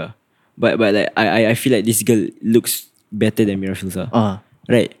 easy. Yeah. But like I feel like this girl looks better than Mira Filza.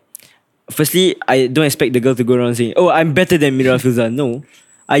 Right. Firstly, I don't expect the girl to go around saying, "Oh, I'm better than Mira Filza." No.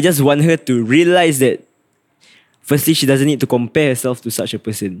 I just want her to realize that firstly, she doesn't need to compare herself to such a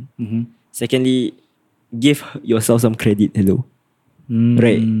person. Secondly, give yourself some credit. Hello.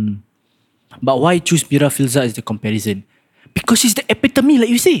 Right. But why choose Mira Filza as the comparison? Because she's the epitome, like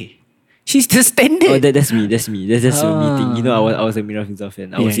you say. She's the standard. Oh, that's me. That's me thing. You know, I was a Mira Filza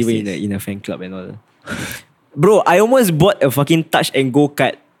fan. I was even in a fan club and all. Bro, I almost bought a fucking touch and go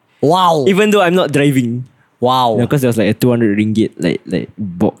kart. Wow. Even though I'm not driving. Wow. Because there was like a 200 ringgit like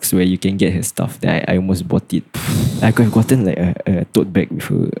box where you can get her stuff. Then I almost bought it. I could have gotten like a tote bag with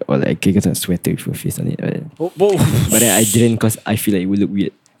her, or like I could have gotten a sweater with her face on it. But then I didn't because I feel like it would look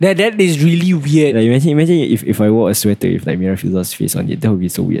weird. That is really weird. Like imagine if I wore a sweater with like Mira Filza's face on it, that would be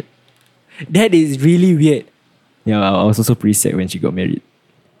so weird. That is really weird. Yeah, I was also pretty sad when she got married.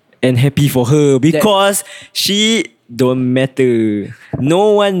 And happy for her because she don't matter.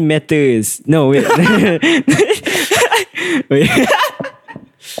 No one matters. No, wait. Wait.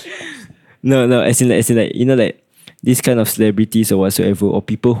 No, as in like, you know, like these kind of celebrities or whatsoever, or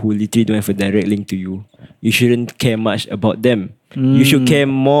people who literally don't have a direct link to you, you shouldn't care much about them. You should care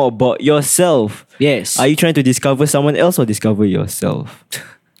more about yourself. Yes. Are you trying to discover someone else or discover yourself?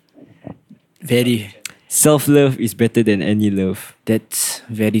 Very. Self-love is better than any love. That's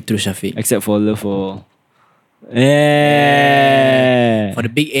very true, Shafiq. Except for love for... For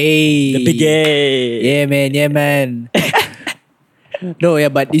the big A. The big A. Yeah, man. No, yeah,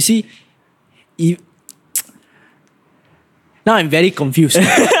 but you see, now I'm very confused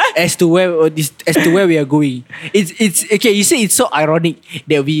as to where we are going. It's okay. You say it's so ironic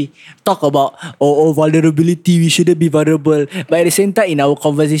that we talk about vulnerability. We shouldn't be vulnerable, but at the same time, in our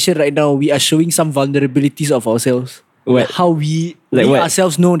conversation right now, we are showing some vulnerabilities of ourselves. What? How we Like what?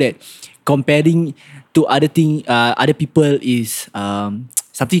 ourselves know that comparing to other people is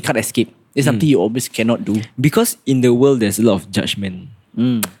something you can't escape. It's something you always cannot do. Because in the world there's a lot of judgment.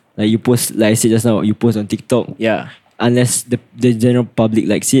 Like you post, like I said just now, you post on TikTok. Yeah. Unless the general public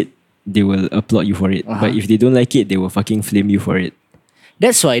likes it, they will applaud you for it. But if they don't like it, they will fucking flame you for it.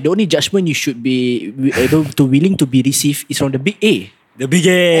 That's why the only judgment you should be willing to be received is from the big A. The big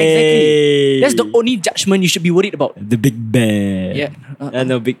A. Exactly. That's the only judgment you should be worried about. The big bear. Yeah.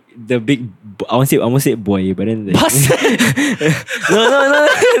 No, the big. I want to say boy, but then. Bus. No.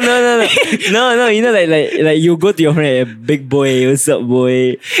 You know, like you go to your friend, big boy, what's up,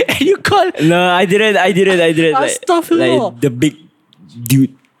 boy? And you call No, I didn't. Astaghfirullah. Like the big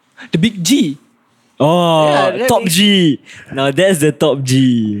dude. the big G. Oh, Yeah, top G. Now that's the top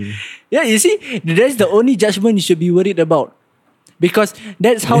G. Yeah, you see, that's the only judgment you should be worried about. Because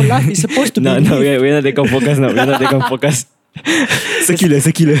that's how life is supposed to be. No, we're not taking focus now. We're not taking focus. Secular.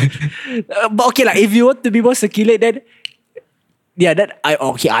 But okay, like if you want to be more secular, then yeah,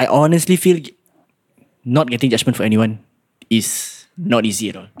 I honestly feel not getting judgment for anyone is not easy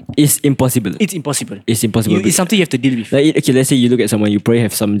at all. It's impossible. It's impossible. It's impossible. It's something you have to deal with. Like, okay, let's say you look at someone, you probably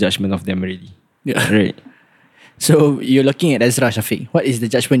have some judgment of them already. Yeah. Right. So you're looking at Ezra Shafiq. What is the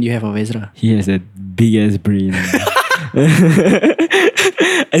judgment you have of Ezra? He has a big ass brain.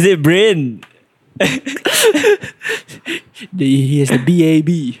 I said brain. He has the BAB,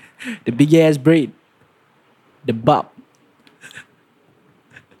 the big ass brain, the bub.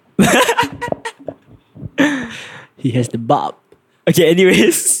 He has the bub. Okay,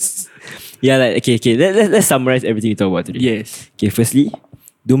 anyways. Yeah, like okay. Let's summarize everything we talk about today. Yes. Okay, firstly,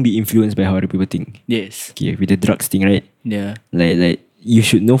 don't be influenced by how other people think. Yes. Okay, with the drugs thing, right? Yeah. Like you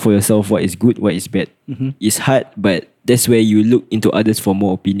should know for yourself what is good, what is bad. It's hard, but that's where you look into others for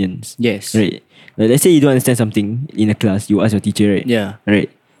more opinions. Yes. Right. Like, let's say you don't understand something in a class, you ask your teacher, right? Yeah.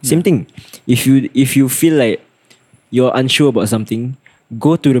 Right. Same thing. If you feel like you're unsure about something,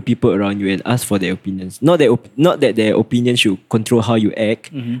 go to the people around you and ask for their opinions. Not that their opinion should control how you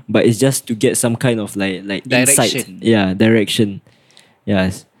act, but it's just to get some kind of like insight. Direction. Yeah, direction.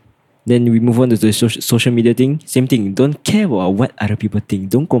 Yes. Then we move on to the social media thing. Same thing. Don't care about what other people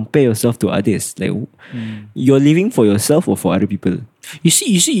think. Don't compare yourself to others. Like you're living for yourself or for other people. You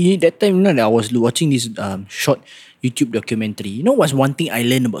see, that time I was watching this short YouTube documentary. You know what's one thing I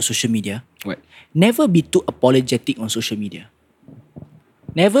learned about social media? What? Never be too apologetic on social media.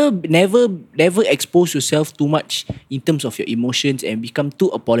 Never expose yourself too much in terms of your emotions and become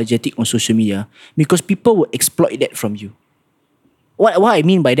too apologetic on social media, because people will exploit that from you. What I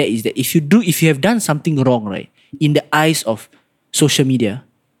mean by that is that if you have done something wrong, right, in the eyes of social media,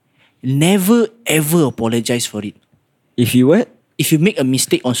 never ever apologize for it. If you what? If you make a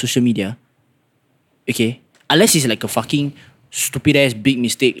mistake on social media, okay, unless it's like a fucking stupid ass big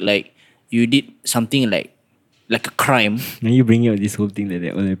mistake, like you did something like a crime. Now you bring out this whole thing like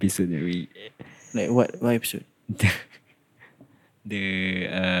that one episode that we Like what episode?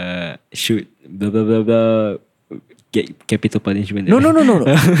 the shoot blah blah blah blah get capital punishment. No.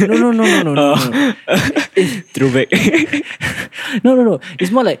 Throwback. No.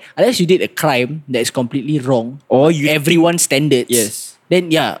 It's more like unless you did a crime that is completely wrong Or by you everyone's standards. Yes. Then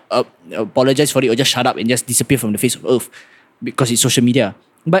apologize for it or just shut up and just disappear from the face of earth because it's social media.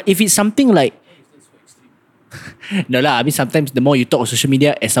 But if it's something like no lah, I mean sometimes the more you talk on social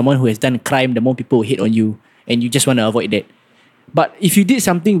media as someone who has done a crime, the more people will hate on you, and you just want to avoid that. But if you did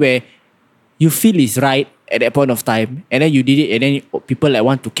something where you feel is right at that point of time, and then you did it, and then people like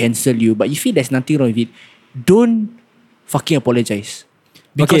want to cancel you, but you feel there's nothing wrong with it, don't fucking apologize.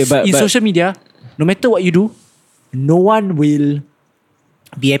 Because but social media, no matter what you do, no one will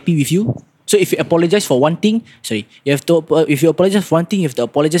be happy with you. So if you apologize for one thing, if you apologize for one thing, you have to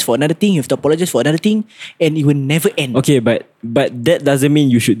apologize for another thing, you have to apologize for another thing, and it will never end. Okay, but that doesn't mean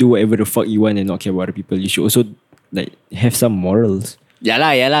you should do whatever the fuck you want and not care about other people. You should also like have some morals. Yeah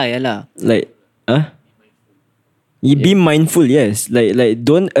lah. Like, you be mindful, yes. Like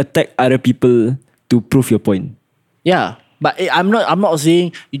don't attack other people to prove your point. Yeah. But I'm not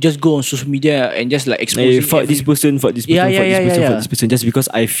saying you just go on social media and just like exposing Fuck this person, fuck this person, just because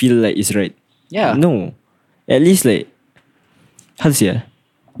I feel like it's right. Yeah. No. At least like, how to say?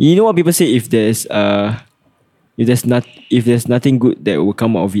 You know what people say, if there's nothing good that will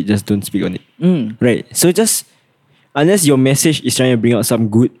come out of it, just don't speak on it. Right. So just unless your message is trying to bring out some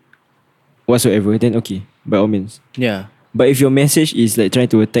good whatsoever, then okay, by all means. Yeah. But if your message is like trying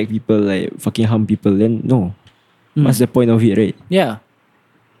to attack people, like fucking harm people, then no. What's the point of it, right? Yeah.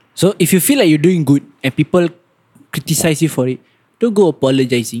 So if you feel like you're doing good and people criticize you for it, don't go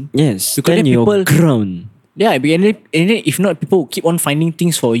apologizing. Yes. Because Stand then your people ground. Yeah, and then if not, people will keep on finding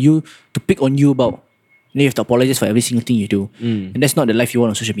things for you to pick on you about. And then you have to apologize for every single thing you do. And that's not the life you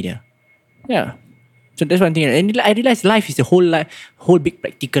want on social media. Yeah. So that's one thing. And I realize life is the whole big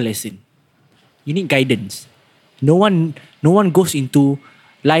practical lesson. You need guidance. No one goes into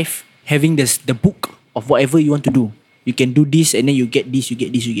life having the book of whatever you want to do. You can do this and then you get this, you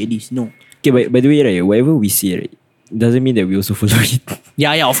get this, you get this. No. Okay, by the way, right, whatever we say, right, doesn't mean that we also follow it.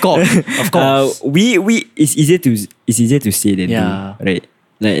 Yeah, of course. Of course. We it's easier to say than do, right?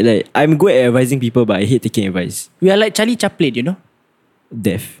 Like I'm good at advising people, but I hate taking advice. We are like Charlie Chaplin, you know?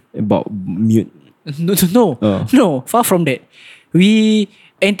 Deaf, about mute. No, far from that. We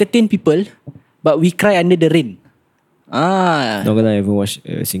entertain people, but we cry under the rain. Not gonna ever watch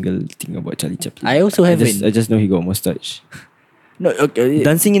a single thing about Charlie Chaplin. I also haven't. I just know he got a mustache. No, okay.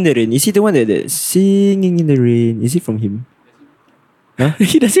 Dancing in the Rain. Is he the one that singing in the rain? Is it from him? Huh?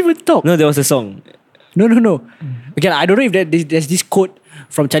 He doesn't even talk. No, there was a song. No. Okay, I don't know if there's this quote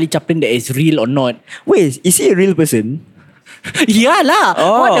from Charlie Chaplin that is real or not. Wait, is he a real person? Yeah lah.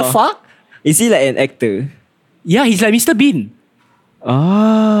 What the fuck? Is he like an actor? Yeah, he's like Mr. Bean.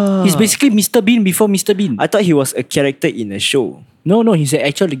 He's basically Mr. Bean before Mr. Bean. I thought he was a character in a show. No, he's an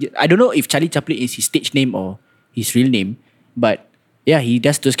actual. I don't know if Charlie Chaplin is his stage name or his real name, but yeah, he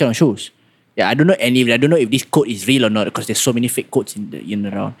does those kind of shows. Yeah, I don't know if this quote is real or not because there's so many fake quotes in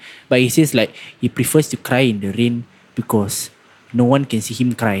around. But he says like he prefers to cry in the rain because no one can see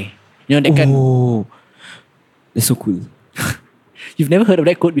him cry. You know that kind. Oh, that's so cool. You've never heard of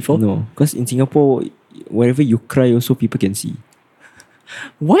that quote before? No, because in Singapore, wherever you cry, also people can see.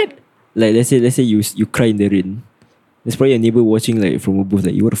 What? Like let's say you cry in the rain. There's probably a neighbor watching like from above,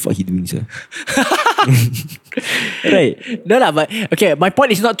 like, what the fuck he doing, sir? Right? No lah, but okay. My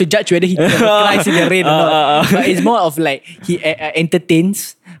point is not to judge whether he cries in the rain or not. But it's more of like he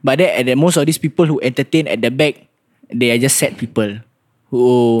entertains. But then most of these people who entertain at the back, they are just sad people.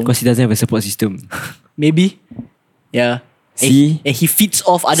 Who Because he doesn't have a support system. maybe, yeah. See? And he feeds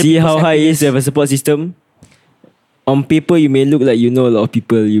off other. See people's how high happiness. is to have a support system? On paper, you may look like you know a lot of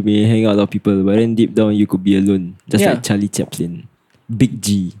people, you may hang out a lot of people, but then deep down, you could be alone. Just Yeah. like Charlie Chaplin. Big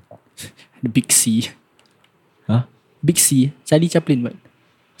G. The big C. Huh? Big C. Charlie Chaplin, what?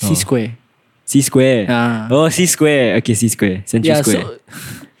 C square. C square. Ah. Oh, C square. Okay, C square. Century Yeah. Square.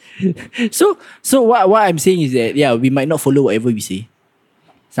 So what I'm saying is that we might not follow whatever we say.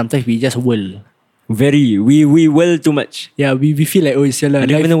 Sometimes we just whirl. We well too much. Yeah, we feel like I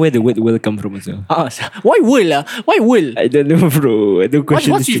don't even know where the word well come from also. Why whirl? Why whirl? I don't know, bro. I don't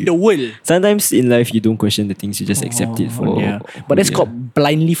question What's this with thing. the whirl? Sometimes in life, you don't question the things, you just accept it for. Yeah. But that's called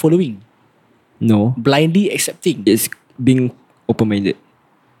blindly following. No. Blindly accepting. It's being open-minded.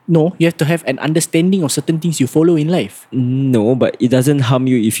 No, you have to have an understanding of certain things you follow in life. No, but it doesn't harm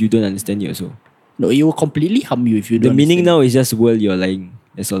you if you don't understand it also. No, it will completely harm you if you The don't meaning understand. now is just well, you're lying.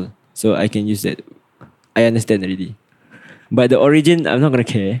 That's all. So I can use that. I understand already. But the origin, I'm not gonna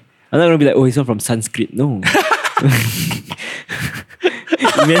care. I'm not gonna be like, oh, it's not from Sanskrit. No.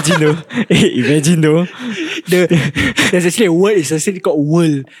 Imagine though. There's actually a word, it's actually called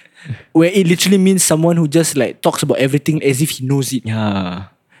whirl, where it literally means someone who just like talks about everything as if he knows it. Yeah.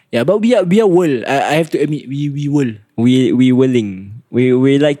 Yeah, but we are whirl. I have to admit, we whirl. We willing.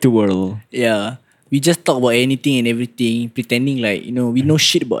 We like to whirl. Yeah. We just talk about anything and everything, pretending like, we know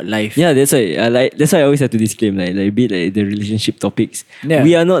shit about life. Yeah, that's why that's why I always have to disclaim like be like the relationship topics. Yeah.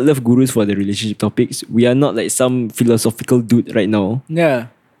 We are not love gurus for the relationship topics. We are not like some philosophical dude right now. Yeah.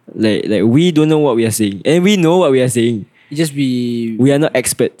 Like we don't know what we are saying. And we know what we are saying. It just be... We are not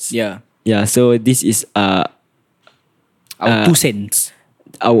experts. Yeah. Yeah, so this is Our 2 cents.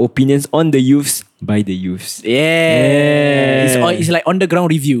 our opinions on the youths by the youths. Yeah. It's like on the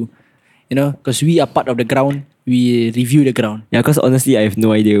ground review. Because we are part of the ground, we review the ground. Yeah, because honestly, I have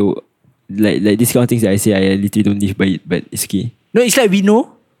no idea. Like these kind of things that I say, I literally don't live by it, but it's okay. No, it's like we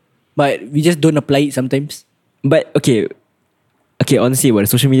know, but we just don't apply it sometimes. But okay, honestly, about the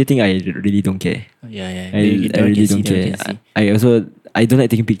social media thing, I really don't care. Yeah. I really don't care. I don't like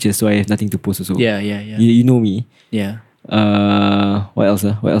taking pictures, so I have nothing to post also. Yeah. You know me. Yeah. What else?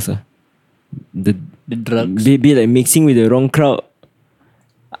 The drugs. Be like mixing with the wrong crowd.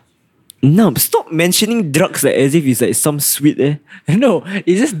 No, stop mentioning drugs like as if it's like some sweet No,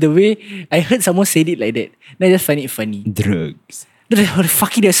 it's just the way I heard someone say it like that. And I just find it funny. Drugs.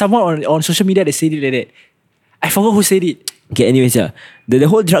 Fucking there's someone on social media that said it like that. I forgot who said it. Okay, anyways, yeah. The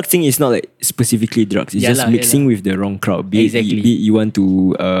whole drug thing is not like specifically drugs. It's just mixing with the wrong crowd. Be it you want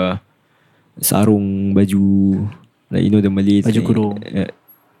to sarung baju, like the Malays. Baju kurung.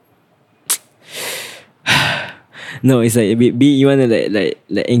 No, it's like be you want to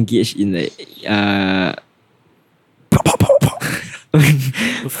like engage in like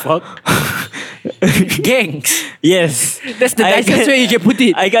Fuck. Gangs. Yes. That's the I nicest can't- way you can put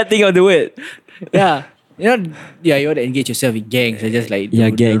it. I can't think of the word. Yeah. You want to engage yourself in gangs and just like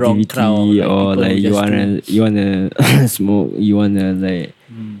Yeah, the gang wrong activity, crowd, like or people like who just you wanna smoke, you wanna like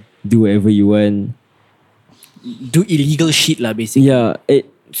do whatever you want. do illegal shit lah, basically. Yeah,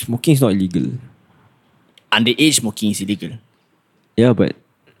 smoking is not illegal. Underage smoking is illegal. Yeah, but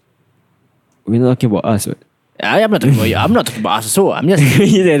we're not talking about us, what? I'm not talking about you. I'm not talking about us. So I'm just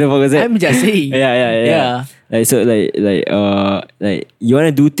Yeah, the fuck was that? I'm just saying. Yeah. Like so, like you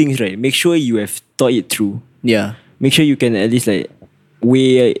wanna do things right. Make sure you have thought it through. Yeah. Make sure you can at least like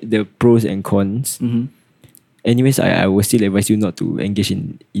weigh the pros and cons. Anyways, I will still advise you not to engage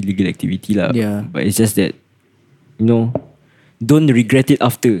in illegal activity lah. Yeah. But it's just that, don't regret it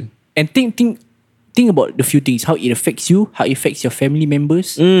after. And think about the few things, how it affects you, how it affects your family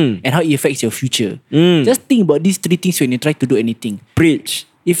members, and how it affects your future. Just think about these three things when you try to do anything. Preach.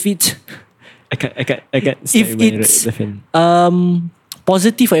 If it's I can't. if it's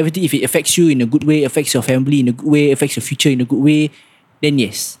positive for everything, if it affects you in a good way, affects your family in a good way, affects your future in a good way, then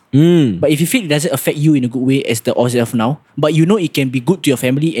yes. But if you feel it doesn't affect you in a good way as the of now, but you know it can be good to your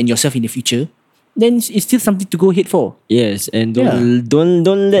family and yourself in the future, then it's still something to go ahead for. Yes, and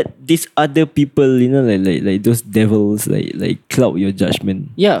don't let these other people, like those devils, like cloud your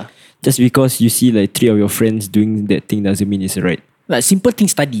judgment. Yeah. Just because you see like three of your friends doing that thing doesn't mean it's right. Like simple thing,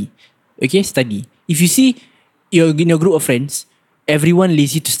 study. Okay, study. If you see you're in your group of friends, everyone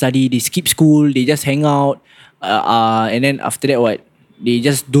lazy to study, they skip school, they just hang out, and then after that what? They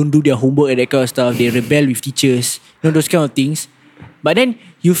just don't do their homework and that kind of stuff. They rebel with teachers, those kind of things. But then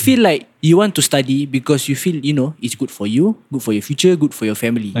you feel like you want to study because you feel, it's good for you, good for your future, good for your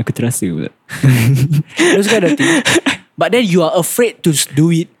family. Aku terasa pula. Those kind of things. But then you are afraid to do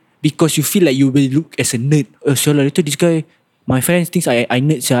it because you feel like you will look as a nerd. Oh, so later this guy, my friends thinks I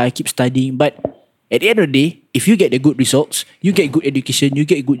nerd, so I keep studying. But at the end of the day, if you get the good results, you get good education, you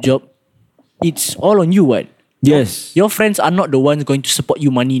get a good job, it's all on you, what? Yes. Your friends are not the ones going to support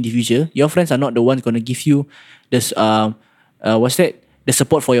you money in the future. Your friends are not the ones going to give you this the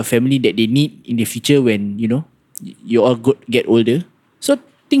support for your family that they need in the future when you all get older. So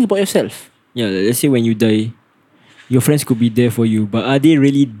think about yourself. Yeah, let's say when you die, your friends could be there for you, but are they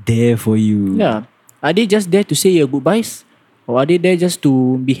really there for you? Yeah. Are they just there to say your goodbyes? Or are they there just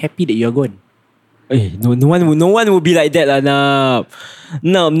to be happy that you're gone? No one will be like that lah.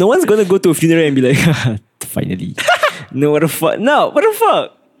 No one's gonna go to a funeral and be like, finally. No, what the fuck? No, what the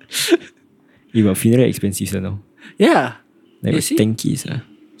fuck? Yeah, but funeral expensive now. Yeah. Like You see? 10K.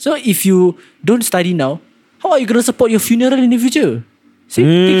 So if you don't study now, how are you going to support your funeral in the future? See,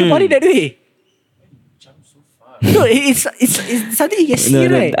 think about it that way. No, it's something you can see,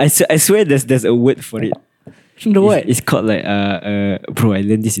 right? I swear there's a word for it. The what? It's called like bro, I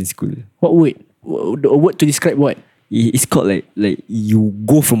learned this in school. What word? A word to describe what? It's called like you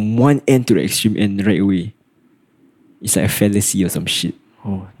go from one end to the extreme end right away. It's like a fallacy or some shit.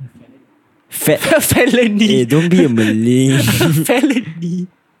 Oh. Felony. Felony. Don't be a Malay. Felony.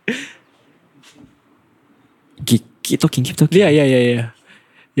 Keep talking. Yeah.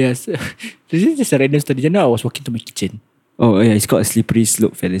 Yes. This is just a random study. Just now I was walking to my kitchen. Oh yeah, it's called a slippery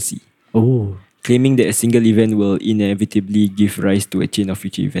slope fallacy. Oh. Claiming that a single event will inevitably give rise to a chain of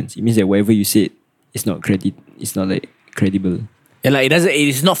future events. It means that whatever you said, it's not like credible. Yeah, like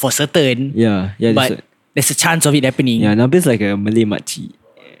it's not for certain. Yeah. But there's a chance of it happening. Yeah, Nabil's like a Malay makcik.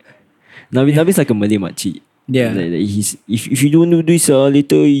 Nabil's like a Malay makcik. Yeah. Like he's if you don't do this,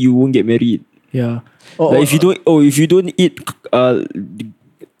 later you won't get married. Yeah. Like if you don't eat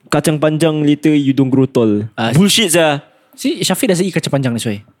kacang panjang, later you don't grow tall. Bullshit See, Shafiq doesn't eat kacang panjang, that's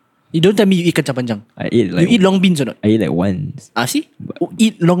why. You don't tell me you eat kacang panjang. I ate like You eat long beans or not? I ate like once. See?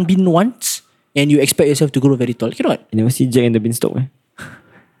 Eat long bean once and you expect yourself to grow very tall. Cannot. You never see Jack and the Beanstalk, eh?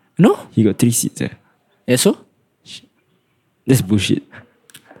 No? He got 3 seeds. Yeah, so? That's bullshit.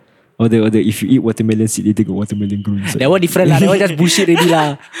 Or the if you eat watermelon seed, later got watermelon growing inside. That one different lah. That one just bullshit already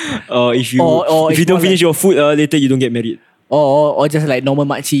lah. Or if you Or if you it's don't more finish your food, later you don't get married. Or just like normal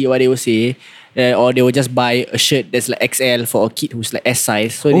makcik, what they will say. Or they will just buy a shirt that's like XL for a kid who's like S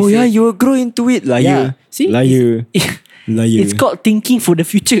size. So they say, you will grow into it. Liar. Yeah. See? Liar. Liar. It's called thinking for the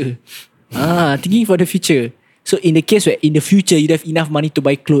future. Thinking for the future. So in the case where in the future you have enough money to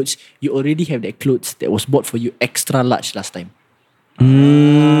buy clothes, you already have that clothes that was bought for you extra large last time.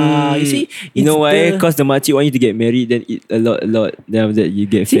 You see? You know why? the- Because the makcik want you to get married, then eat a lot. Then after that you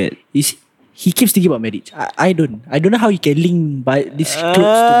get fat. You see? He keeps thinking about marriage. I don't know how you can link by this clothes to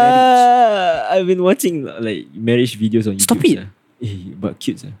marriage. I've been watching like marriage videos on YouTube. Stop it. But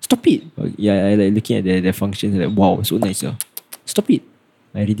cute. Stop it. Yeah, I like looking at their functions. Like, wow, so nice. Stop it.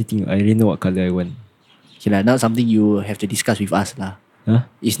 I already know what color I want. Okay lah, not something you have to discuss with us lah. Huh?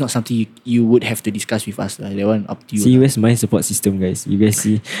 It's not something you would have to discuss with us lah. That one up to you. See, lah. where's my support system, guys? You guys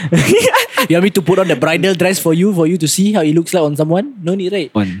see? You want me to put on the bridal dress for you to see how it looks like on someone? No need,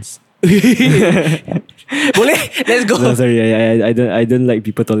 right? Once. Boleh? Let's go. No, sorry. I don't like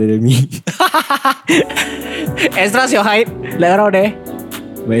people taller than me. Ezra's your height. Like around there.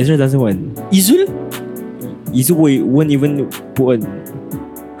 But Ezra doesn't want. Izul? Izu won't even put on.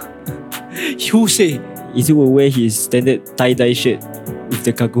 Who say? Izu will wear his standard tie-dye shirt with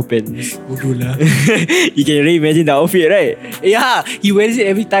the cargo pants. Bodoh lah. You can really imagine the outfit, right? Yeah, he wears it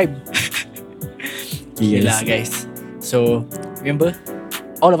every time. Okay, Okay lah, guys. So, remember,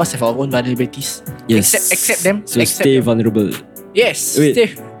 all of us have our own vulnerabilities. Yes. Accept them. So accept stay them. vulnerable. Yes. Wait.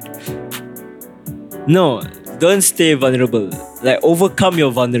 Stay. No, don't stay vulnerable. Like, overcome your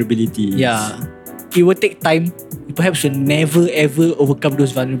vulnerability. Yeah. It will take time. You perhaps will never ever overcome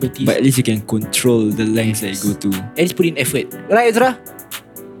those vulnerabilities. But at least you can control the lengths that you go to. At least put in effort. Right, Ezra?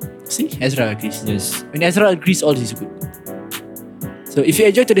 See? Ezra agrees. Yes. When Ezra agrees, all is good. So if you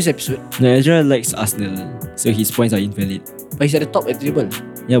enjoyed today's episode, No, Ezra likes Arsenal, so his points are invalid. but he's at the top of the table.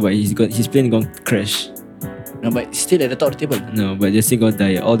 Yeah, but his plane gonna crash. No, but still at the top of the table. No, but they're still gonna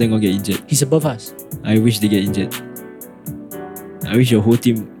die. All them gonna get injured. He's above us. I wish they get injured. I wish your whole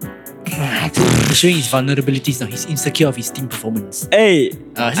team. He's showing his vulnerabilities now. He's insecure of his team performance. Hey,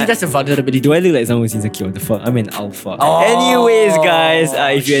 See, that's a vulnerability. do I look like someone who's insecure? The fuck? I'm an alpha. Oh, Anyways, guys,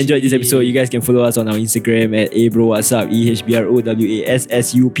 if you enjoyed this episode, you guys can follow us on our Instagram at abrowassup,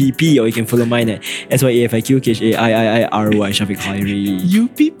 EHBROWASSUPP, or you can follow mine at SYAFIQKHAIIIRY, Shafiq Khairi.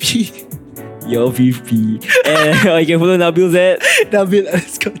 UPP. Your VP. Or you can follow Nabil at Nabil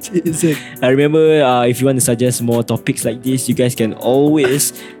 _ remember, if you want to suggest more topics like this, you guys can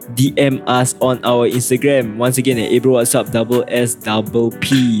always DM us on our Instagram. Once again, at abrowassup _SPP.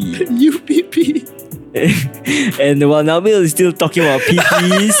 UPP. And while Nabil is still talking about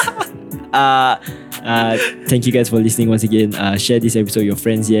PPs, thank you guys for listening once again. Share this episode with your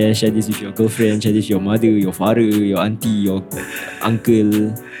friends, share this with your girlfriend, share this with your mother, your father, your auntie, your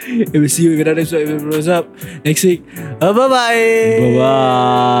uncle. And we'll see you in another episode of Wassupp next week. Bye bye.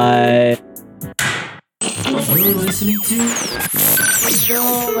 Bye-bye. You're listening to Yo,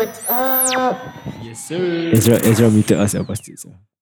 what's up? Yes, sir. Ezra muted us, pasti. So.